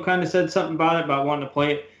Caleb kind of said something about it, about wanting to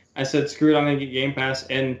play it. I said, screw it, I'm going to get Game Pass.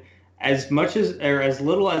 And as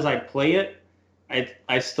little as I play it,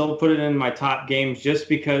 I still put it in my top games just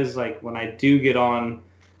because, like, when I do get on,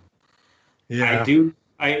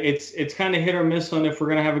 it's kind of hit or miss on if we're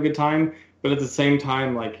going to have a good time, but at the same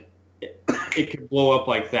time, like, it could blow up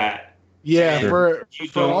like that. Yeah, for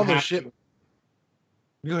all the shit.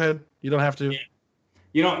 Go ahead. You don't have to. Yeah.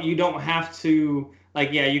 You don't have to.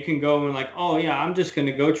 Like, yeah, you can go and like, oh yeah, I'm just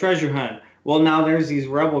gonna go treasure hunt. Well, now there's these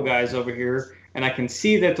rebel guys over here, and I can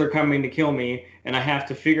see that they're coming to kill me, and I have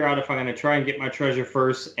to figure out if I'm gonna try and get my treasure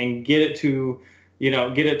first and get it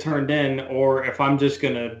turned in, or if I'm just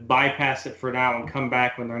gonna bypass it for now and come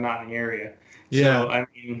back when they're not in the area. Yeah, so, I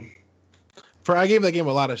mean, I gave that game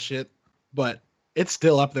a lot of shit, but it's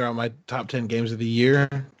still up there on my top 10 games of the year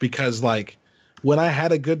because, like, when I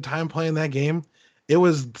had a good time playing that game, it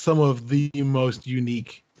was some of the most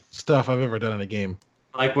unique stuff I've ever done in a game.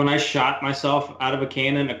 Like when I shot myself out of a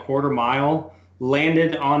cannon a quarter mile,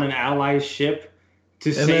 landed on an allied ship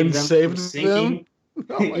to save them from sinking.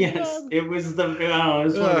 Oh yes, God. It was one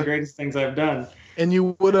of the greatest things I've done. And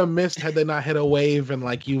you would have missed had they not hit a wave and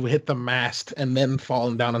like you hit the mast and then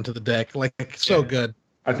fallen down onto the deck. Like so good.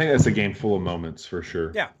 I think that's a game full of moments for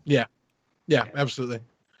sure. Yeah, absolutely.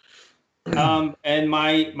 And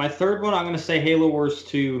my third one, I'm going to say Halo Wars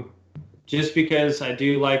 2, just because I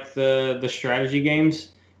do like the strategy games,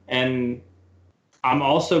 and I'm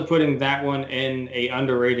also putting that one in a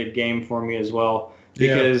underrated game for me as well,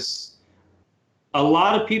 because a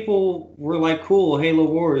lot of people were like, cool, Halo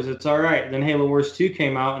Wars, it's all right. Then Halo Wars 2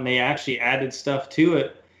 came out, and they actually added stuff to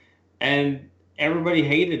it, and everybody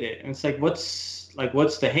hated it. And it's like, what's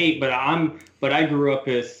the hate? But I grew up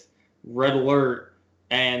with Red Alert,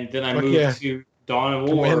 and then I moved to Dawn of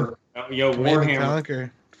War,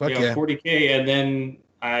 Warhammer, 40K, and then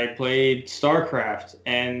I played StarCraft,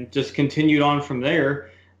 and just continued on from there.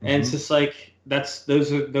 Mm-hmm. And it's just like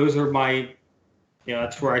those are my,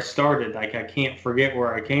 that's where I started. Like I can't forget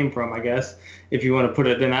where I came from, I guess, if you want to put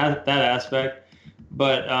it in that aspect.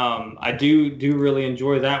 But I do really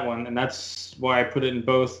enjoy that one, and that's why I put it in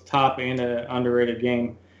both top and an underrated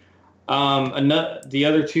game. The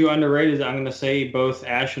other 2 underrated, I'm going to say both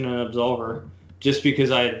Ashen and Absolver, just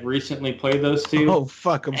because I recently played those 2. Oh,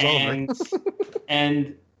 fuck, Absolver.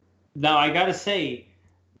 And now I got to say,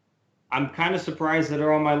 I'm kind of surprised that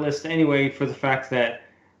they're on my list anyway, for the fact that,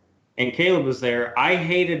 and Caleb was there, I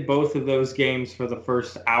hated both of those games for the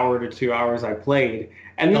first hour to 2 hours I played.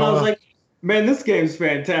 And then I was like, man, this game's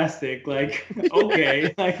fantastic. Like,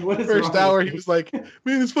 okay, like what is first hour? He was like,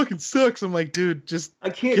 man, this fucking sucks. I'm like, dude, just I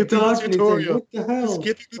can't get through the tutorial. What the hell? Just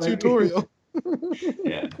get through the tutorial.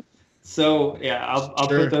 Yeah. So yeah, I'll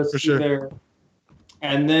put those 2 there.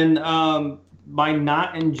 And then my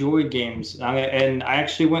not enjoyed games, and I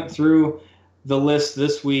actually went through the list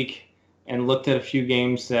this week and looked at a few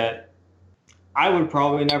games that I would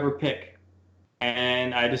probably never pick,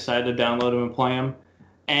 and I decided to download them and play them.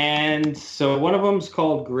 And so one of them is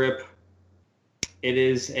called Grip. It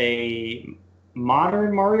is a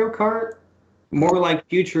modern Mario Kart, more like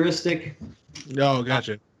futuristic. Oh,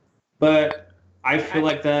 gotcha. But I feel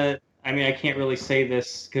like that. I mean, I can't really say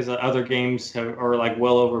this because other games are like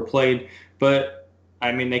well overplayed. But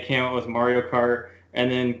I mean, they came out with Mario Kart and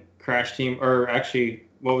then Crash Team, or actually,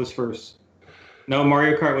 what was first? No,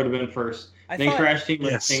 Mario Kart would have been first. Then Crash Team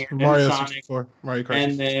Racing, and then Sonic, 64, Mario Kart,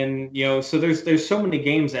 and then so there's so many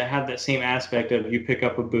games that have that same aspect of you pick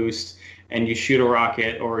up a boost and you shoot a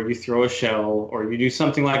rocket, or you throw a shell, or you do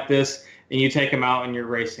something like this and you take them out and you're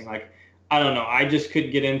racing. Like, I don't know, I just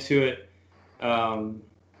couldn't get into it.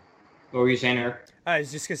 What were you saying, Eric? I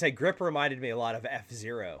was just gonna say, Grip reminded me a lot of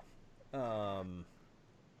F-Zero.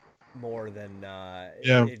 More than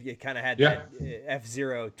it kind of had that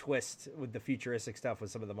F-Zero twist with the futuristic stuff with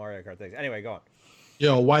some of the Mario Kart things. Anyway, go on.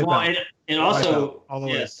 Wipeout. Well, and also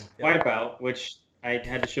Wipeout, which I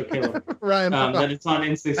had to show Caleb. Ryan, that it's on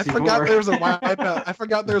N64. I forgot there was a Wipeout. I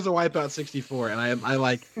forgot there was a Wipeout 64, and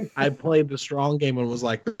I played the strong game and was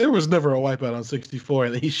like, there was never a Wipeout on 64,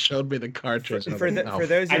 and he showed me the cartridge. For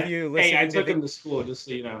those of you listening, I took him to school, just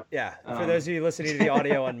so you know. Yeah, for those of you listening to the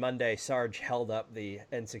audio on Monday, Sarge held up the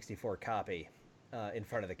N64 copy in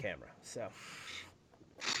front of the camera. So,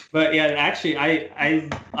 but yeah, actually,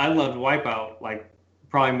 I loved Wipeout like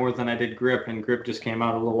probably more than I did Grip, and Grip just came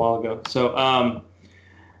out a little while ago. So,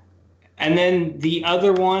 and then the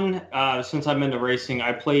other one, since I'm into racing,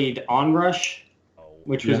 I played Onrush,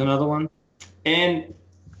 which was another one. And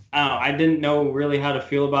I didn't know really how to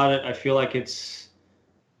feel about it. I feel like it's,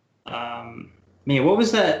 man, what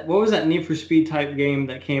was that Need for Speed type game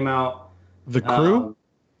that came out? The Crew?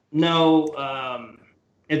 No,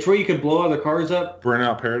 it's where you could blow other cars up.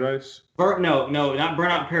 Burnout Paradise? No, not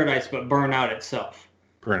Burnout Paradise, but Burnout itself.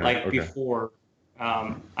 Before.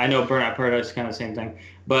 I know Burnout Paradise is kind of the same thing.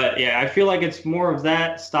 But yeah, I feel like it's more of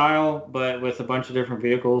that style, but with a bunch of different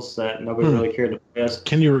vehicles that nobody really cared to play as.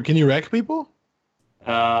 Can you wreck people?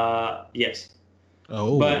 Yes.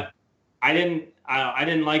 Oh. But I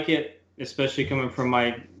didn't like it, especially coming from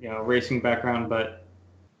my racing background. But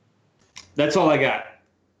that's all I got.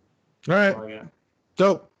 All right.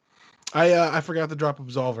 Dope. I forgot to drop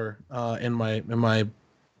Absolver in my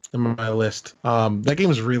list. That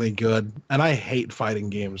game is really good, and I hate fighting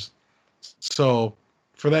games. So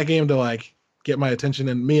for that game to like get my attention,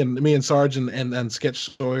 and me and Sarge and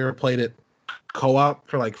Sketch Sawyer played it co-op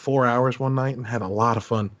for like 4 hours one night and had a lot of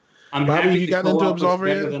fun. Bobby, you got into Absolver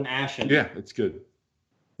yet? Than Ashen. Yeah, it's good.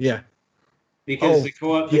 Yeah, because the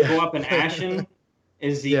co-op in Ashen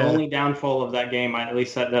is the only downfall of that game, at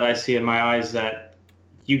least that I see in my eyes, that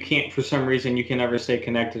you can't, for some reason, you can never stay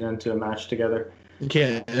connected into a match together. You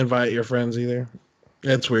can't invite your friends either.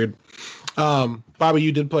 That's weird. Bobby,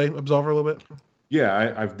 you did play Absolver a little bit?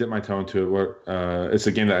 Yeah, I've dipped my toe into it. It's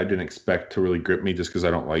a game that I didn't expect to really grip me just because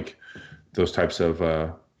I don't like those types of,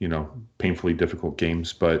 painfully difficult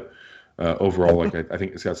games. But overall, I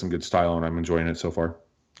think it's got some good style, and I'm enjoying it so far.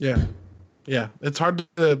 Yeah. Yeah. It's hard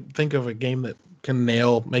to think of a game that can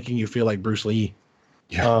nail making you feel like Bruce Lee.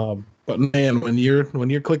 Yeah. But man, when you're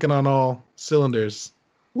clicking on all cylinders,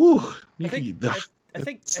 woo! I think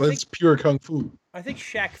it's pure kung fu. I think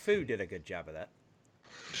Shaq Fu did a good job of that.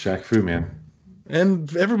 Shaq Fu, man.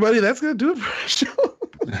 And everybody, that's gonna do it for our show.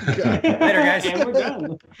 Later, guys. And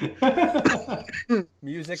we're done.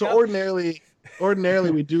 Music. So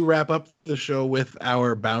ordinarily we do wrap up the show with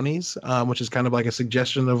our bounties, which is kind of like a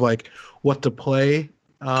suggestion of like what to play,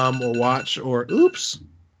 or watch, or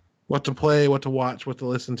what to play, what to watch, what to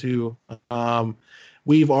listen to.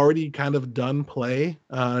 We've already kind of done play.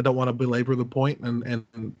 I don't want to belabor the point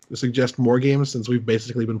and suggest more games since we've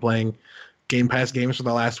basically been playing Game Pass games for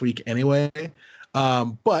the last week anyway.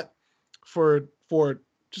 But for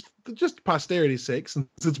just posterity's sake, since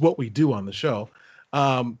it's what we do on the show,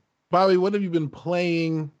 Bobby, what have you been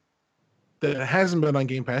playing that hasn't been on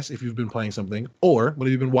Game Pass, if you've been playing something, or what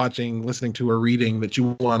have you been watching, listening to, or reading that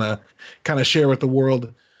you want to kind of share with the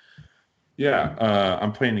world? Yeah,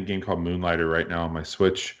 I'm playing a game called Moonlighter right now on my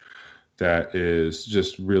Switch that is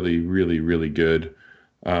just really, really, really good.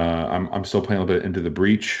 I'm still playing a little bit Into the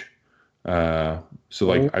Breach. My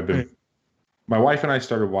wife and I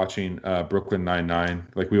started watching Brooklyn Nine-Nine.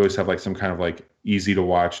 Like, we always have like some kind of like easy to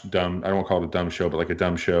watch, dumb, I don't want to call it a dumb show, but like a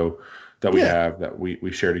dumb show that we have that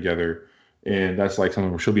we share together. And that's like something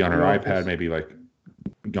where she'll be on her iPad, maybe like,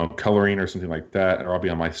 coloring or something like that. Or I'll be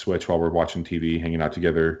on my Switch while we're watching TV, hanging out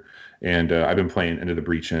together. And I've been playing Into the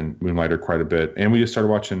Breach and Moonlighter quite a bit. And we just started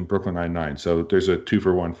watching Brooklyn Nine-Nine. So there's a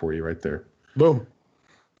 2-for-1 for you right there. Boom.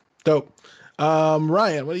 Dope.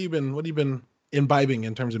 Ryan, what have you been imbibing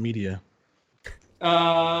in terms of media?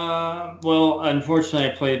 Well, unfortunately,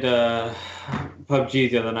 I played PUBG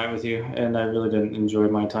the other night with you, and I really didn't enjoy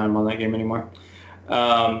my time on that game anymore.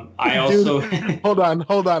 I also... Hold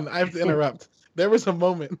on. I have to interrupt. There was a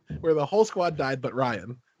moment where the whole squad died but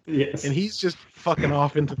Ryan. Yes. And he's just fucking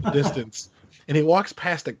off into the distance. And he walks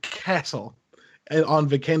past a castle on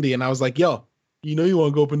Vikendi, and I was like, yo, you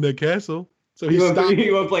want to go up in that castle? So he stopped.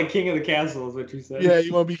 You want to play King of the Castle, is what you said. Yeah,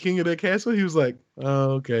 you want to be king of the castle? He was like,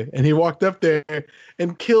 oh, okay. And he walked up there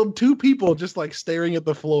and killed 2 people just like staring at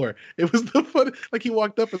the floor. It was the fun. Like he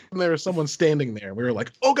walked up and there was someone standing there. We were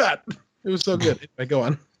like, oh God. It was so good. Anyway, go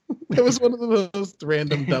on. It was one of the most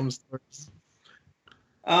random dumb stories.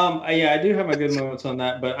 I do have my good moments on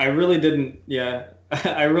that, but I really didn't. Yeah,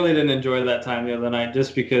 I really didn't enjoy that time the other night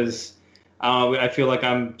just because I feel like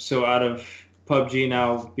I'm so out of PUBG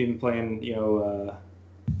now. Been playing,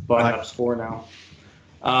 Black Ops 4 now.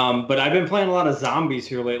 But I've been playing a lot of zombies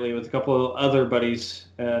here lately with a couple of other buddies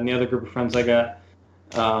and the other group of friends I got.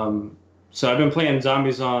 So I've been playing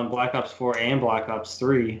zombies on Black Ops 4 and Black Ops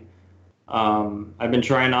 3. I've been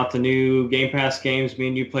trying out the new Game Pass games. Me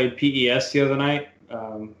and you played PES the other night.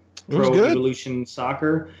 Pro Evolution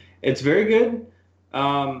Soccer. It's very good.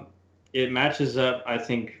 It matches up, I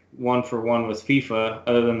think, 1-for-1 with FIFA,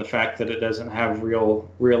 other than the fact that it doesn't have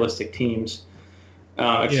realistic teams,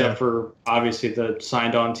 except for obviously the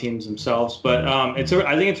signed-on teams themselves. But I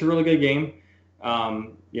think it's a really good game.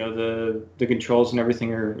 The controls and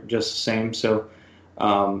everything are just the same, so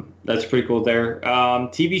that's pretty cool there.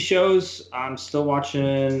 TV shows, I'm still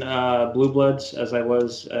watching Blue Bloods, as I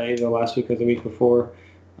was either last week or the week before.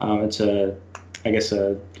 It's a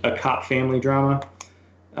cop family drama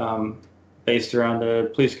based around a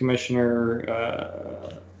police commissioner,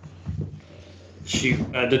 a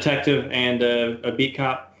detective, and a beat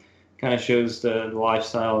cop. Kind of shows the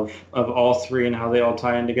lifestyle of all three and how they all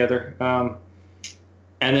tie in together.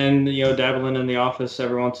 And then, dabbling in the office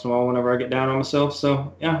every once in a while whenever I get down on myself.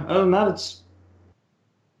 So, yeah, other than that,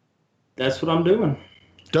 that's what I'm doing.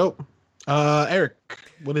 Dope. Eric,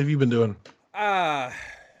 what have you been doing?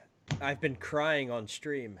 I've been crying on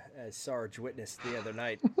stream, as Sarge witnessed the other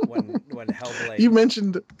night when Hellblade. You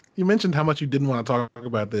mentioned how much you didn't want to talk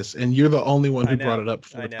about this, and you're the only one who brought it up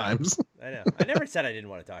 4 times. I know. I never said I didn't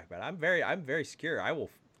want to talk about it. I'm very secure. I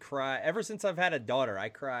will cry. Ever since I've had a daughter, I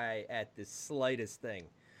cry at the slightest thing.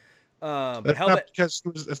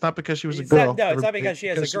 It's not because she was a girl. It's not because she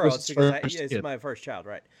has a girl. It's because it's my first child,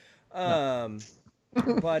 right? But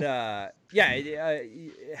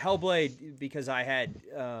Hellblade, because I had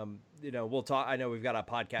we'll talk. I know we've got a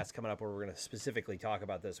podcast coming up where we're going to specifically talk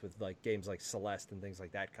about this with like games like Celeste and things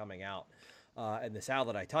like that coming out, and the Sal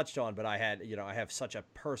that I touched on. But I had I have such a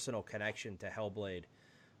personal connection to Hellblade.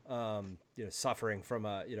 Suffering from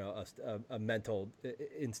a mental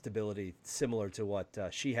instability similar to what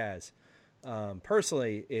she has.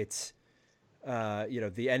 Personally, it's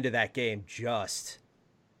the end of that game just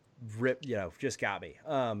got me.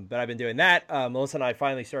 But I've been doing that. Melissa and I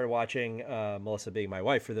finally started watching, Melissa being my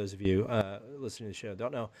wife, for those of you listening to the show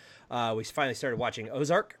don't know, we finally started watching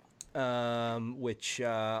Ozark, which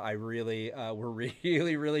I really we're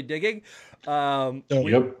really digging.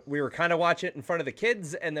 We were kind of watching it in front of the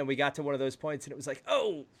kids, and then we got to one of those points and it was like,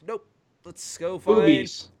 oh nope, let's go find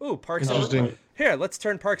Parks and Rec. Here, let's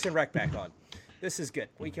turn Parks and Rec back on. This is good.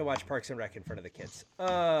 We can watch Parks and Rec in front of the kids.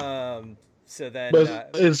 So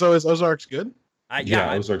then so is Ozark's good?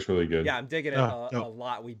 Ozark's really good. Yeah, I'm digging it a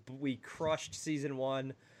lot. We crushed season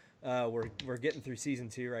 1. We're getting through season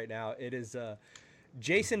 2 right now. It is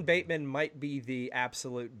Jason Bateman might be the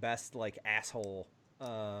absolute best asshole.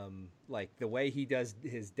 Like the way he does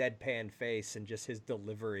his deadpan face and just his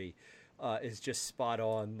delivery is just spot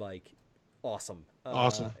on, awesome.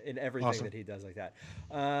 Awesome in everything that he does like that.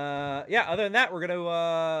 Other than that, we're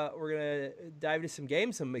gonna dive into some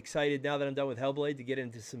games. I'm excited now that I'm done with Hellblade to get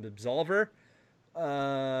into some Absolver.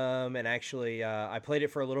 And actually, I played it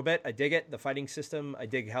for a little bit. I dig it, the fighting system. I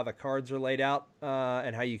dig how the cards are laid out,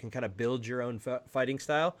 and how you can kind of build your own fighting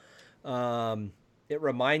style. It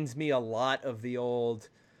reminds me a lot of the old,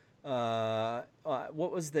 what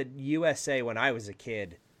was the USA when I was a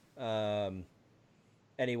kid?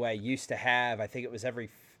 Anyway, used to have, I think it was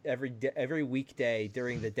every weekday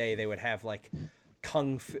during the day, they would have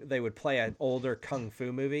Kung Fu. They would play an older Kung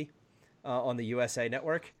Fu movie on the USA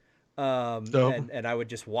Network. And I would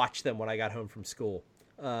just watch them when I got home from school.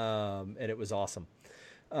 And it was awesome.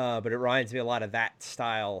 But it reminds me a lot of that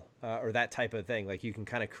style, or that type of thing. Like you can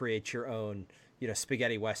kind of create your own,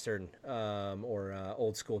 spaghetti Western, or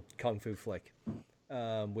old school Kung Fu flick,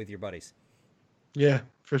 with your buddies. Yeah,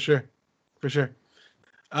 for sure.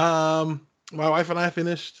 My wife and I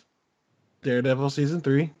finished Daredevil season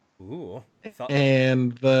 3. Ooh.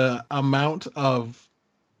 And the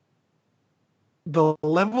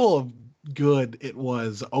level of good it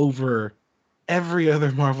was over every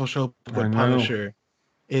other Marvel show but Punisher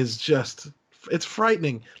is just, it's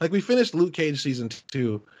frightening. We finished Luke Cage season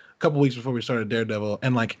 2 a couple weeks before we started Daredevil,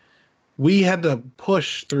 and we had to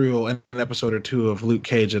push through an episode or 2 of Luke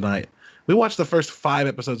Cage a night We watched the first 5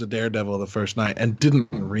 episodes of Daredevil the first night and didn't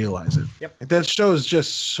realize it. Yep. That show is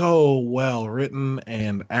just so well written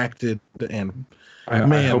and acted, and I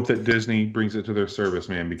hope that Disney brings it to their service,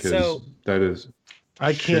 man, because that is.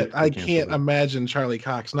 I can't imagine Charlie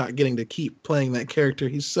Cox not getting to keep playing that character.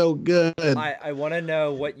 He's so good. I want to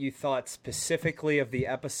know what you thought specifically of the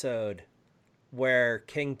episode where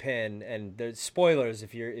Kingpin, and the spoilers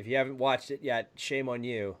if you haven't watched it yet, shame on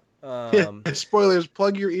you. Spoilers.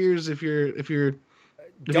 Plug your ears if you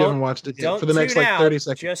haven't watched it yet. For the next 30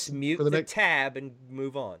 seconds. Just mute the tab and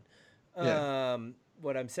move on. Yeah.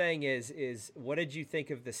 What I'm saying is what did you think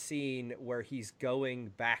of the scene where he's going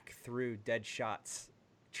back through Deadshot's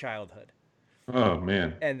childhood? Oh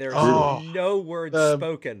man! And there's no words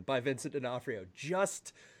spoken by Vincent D'Onofrio,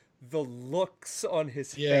 just the looks on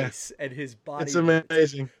his face and his body. It's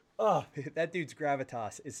amazing. Oh, that dude's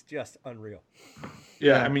gravitas is just unreal.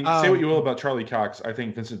 Yeah, I mean, say what you will about Charlie Cox, I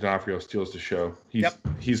think Vincent D'Onofrio steals the show. He's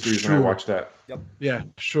the reason I watched that. Yep. Yeah,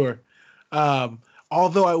 sure.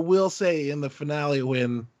 Although I will say in the finale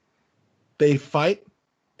when they fight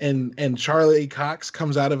and Charlie Cox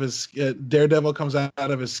comes out of his Daredevil comes out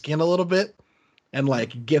of his skin a little bit and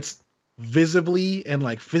like gets visibly and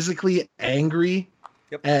like physically angry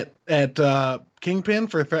at Kingpin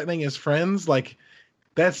for threatening his friends, like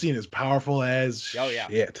that scene is powerful as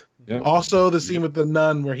shit. Yep. Also the scene with the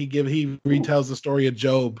nun where he retells the story of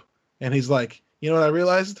Job and he's like, you know what I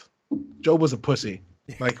realized? Job was a pussy.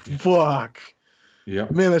 Like fuck. Yeah,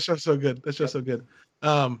 man, that show's so good. So good.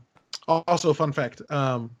 Also, fun fact: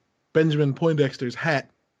 Benjamin Poindexter's hat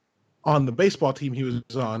on the baseball team he was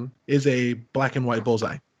on is a black and white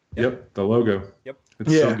bullseye. Yep, the logo. Yep,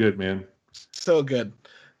 it's so good, man. So good.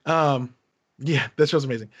 Yeah, that show's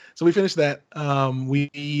amazing. So we finished that.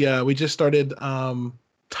 We just started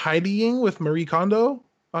Tidying with Marie Kondo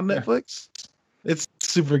on Netflix. It's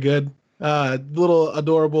super good. Little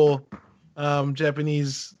adorable.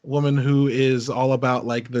 Japanese woman who is all about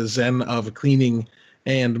like the zen of cleaning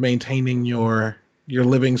and maintaining your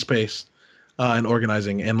living space and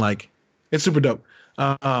organizing, and like it's super dope.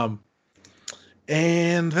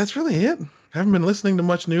 And that's really it. I haven't been listening to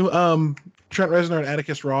much new. Trent Reznor and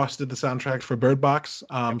Atticus Ross did the soundtracks for Bird Box.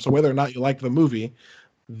 So whether or not you like the movie,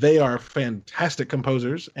 they are fantastic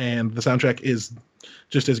composers, and the soundtrack is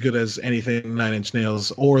just as good as anything Nine Inch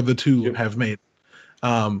Nails or the two have made.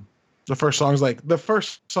 The first song's like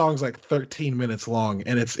 13 minutes long,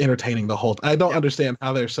 and it's entertaining the whole. I don't understand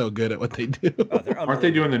how they're so good at what they do. Aren't they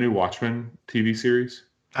doing the new Watchmen TV series?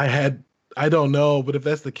 I don't know, but if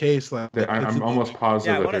that's the case, like I'm almost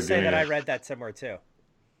positive. Yeah, I want to say that I read that somewhere too.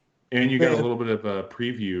 And you got a little bit of a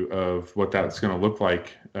preview of what that's going to look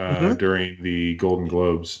like during the Golden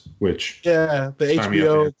Globes, which the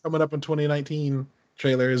HBO coming up in 2019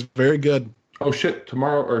 trailer is very good. Oh shit!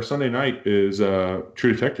 Tomorrow or Sunday night is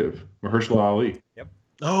True Detective, Mahershala Ali. Yep.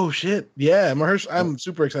 Oh shit! Yeah, I'm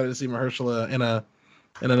super excited to see Mahershala in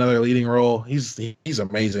another leading role. He's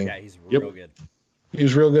amazing. Yeah, he's real good. He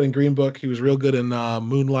was real good in Green Book. He was real good in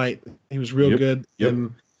Moonlight. He was real good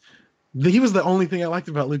in. He was the only thing I liked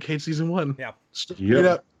about Luke Cage season 1. Yeah. Straight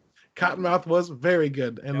up, Cottonmouth was very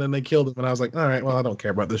good, and then they killed him, and I was like, all right, well, I don't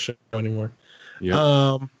care about this show anymore.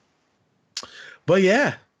 Yeah. But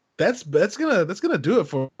yeah. That's gonna do it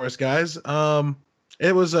for us, guys.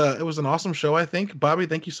 It was an awesome show, I think. Bobby,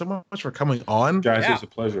 thank you so much for coming on. Guys, it was a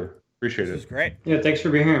pleasure. Appreciate it. It was great. Yeah, thanks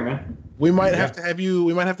for being here, man. We might have to have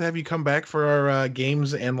you come back for our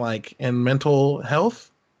games and mental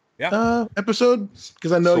health episode,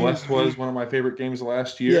 because I know Celeste was one of my favorite games of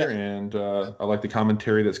last year, and I like the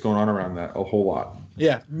commentary that's going on around that a whole lot.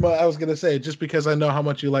 Yeah, but I was gonna say, just because I know how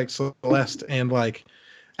much you like Celeste, and like,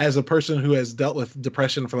 as a person who has dealt with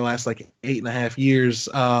depression for the last 8.5 years,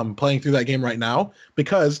 playing through that game right now,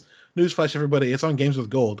 because newsflash, everybody, it's on Games with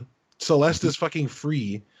Gold. Celeste is fucking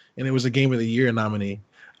free, and it was a Game of the Year nominee.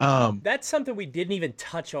 That's something we didn't even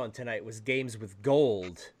touch on tonight, was Games with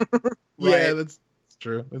Gold. Yeah, that's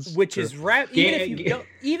true. Which is right. Even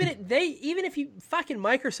if you fucking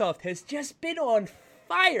Microsoft has just been on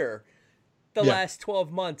fire the last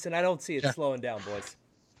 12 months, and I don't see it slowing down, boys.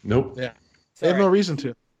 Nope. Yeah. They have no reason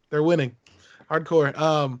to. They're winning.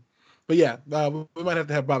 Hardcore. But yeah, we might have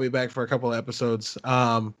to have Bobby back for a couple of episodes.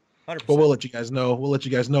 100%. But we'll let you guys know. We'll let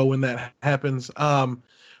you guys know when that happens.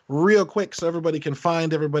 Real quick, so everybody can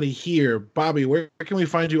find everybody here. Bobby, where can we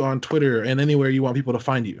find you on Twitter and anywhere you want people to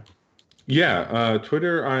find you? Yeah,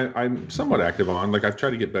 Twitter, I'm somewhat active on. I've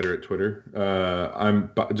tried to get better at Twitter.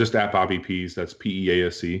 I'm just at Bobby Pease. That's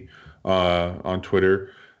Peasc on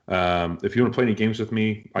Twitter. If you want to play any games with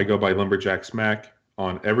me, I go by Lumberjack Smack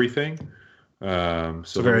on everything. So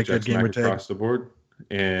very good gamer tag across the board.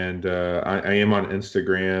 and I am on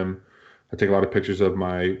Instagram. I take a lot of pictures of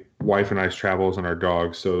my wife and I's travels and our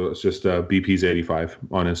dogs. So it's just BP's85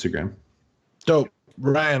 on Instagram. Dope.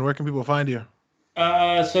 Ryan, where can people find you?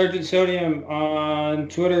 Sergeant Sodium on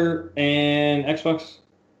Twitter and Xbox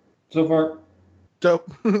so far. Dope.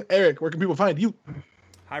 Eric, where can people find you?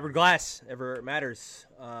 Hybrid Glass, ever it matters.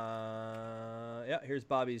 Yeah, here's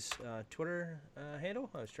Bobby's Twitter handle.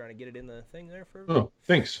 I was trying to get it in the thing there for. Oh,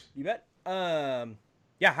 thanks. You bet. Yeah,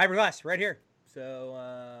 Hybrid Glass right here. So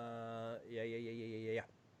yeah.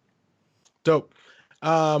 Dope.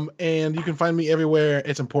 And you can find me everywhere.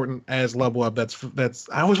 It's important as Lubwub. That's.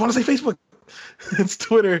 I always want to say Facebook. It's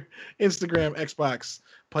Twitter, Instagram, Xbox,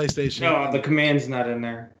 PlayStation. No, the command's not in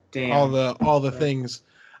there. Damn. All the things.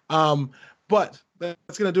 But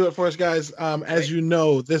that's gonna do it for us, guys. As you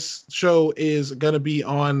know, this show is gonna be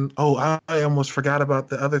on. Oh, I almost forgot about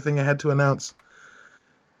the other thing I had to announce.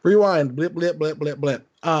 Rewind. Blip blip blip blip blip.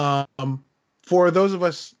 For those of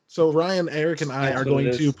us, so Ryan, Eric, and I are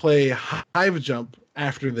going to play Hive Jump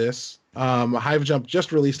after this. Hive Jump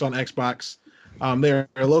just released on Xbox. They're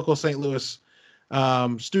a local St. Louis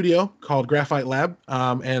studio called Graphite Lab,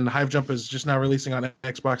 and Hive Jump is just now releasing on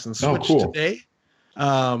Xbox and Switch today.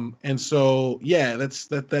 And so yeah,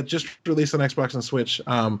 that just released on Xbox and Switch.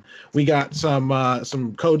 We got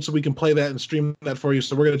some code so we can play that and stream that for you.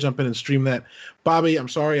 So we're gonna jump in and stream that. Bobby, I'm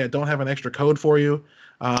sorry I don't have an extra code for you.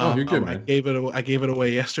 You're good, man. I gave it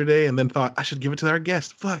away yesterday, and then thought I should give it to our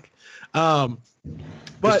guest. Fuck. But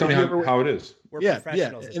just tell me how it is. We're yeah.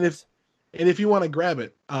 professionals. And if you want to grab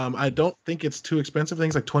it, I don't think it's too expensive. I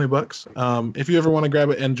think it's like $20. If you ever want to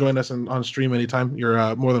grab it and join us on stream anytime,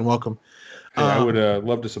 you're more than welcome. Hey, I would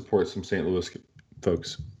love to support some St. Louis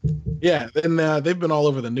folks. Yeah, and they've been all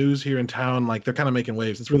over the news here in town. Like, they're kind of making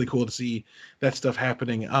waves. It's really cool to see that stuff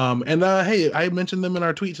happening. Hey, I mentioned them in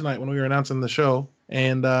our tweet tonight when we were announcing the show.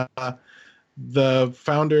 And the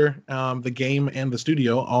founder, the game, and the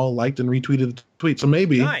studio all liked and retweeted the tweet. So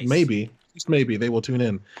maybe, just maybe they will tune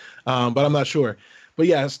in. But I'm not sure. But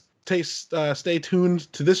yeah, stay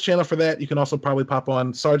tuned to this channel for that. You can also probably pop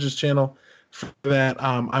on Sarge's channel for that.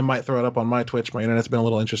 I might throw it up on my Twitch. My internet's been a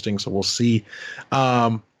little interesting, so we'll see.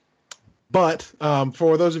 But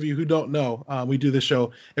for those of you who don't know, we do this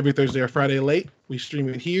show every Thursday or Friday late. We stream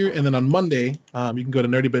it here, and then on Monday, you can go to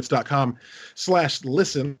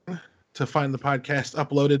nerdybits.com/listen to find the podcast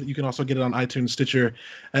uploaded. You can also get it on iTunes, Stitcher,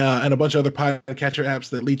 and a bunch of other podcatcher apps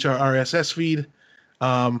that leech our RSS feed.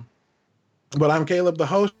 But I'm Caleb, the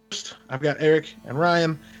host. I've got Eric and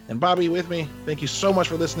Ryan and Bobby with me. Thank you so much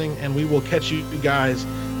for listening, and we will catch you guys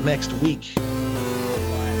next week.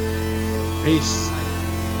 Peace.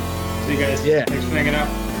 See you guys. Yeah. Thanks for hanging out.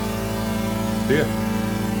 See ya.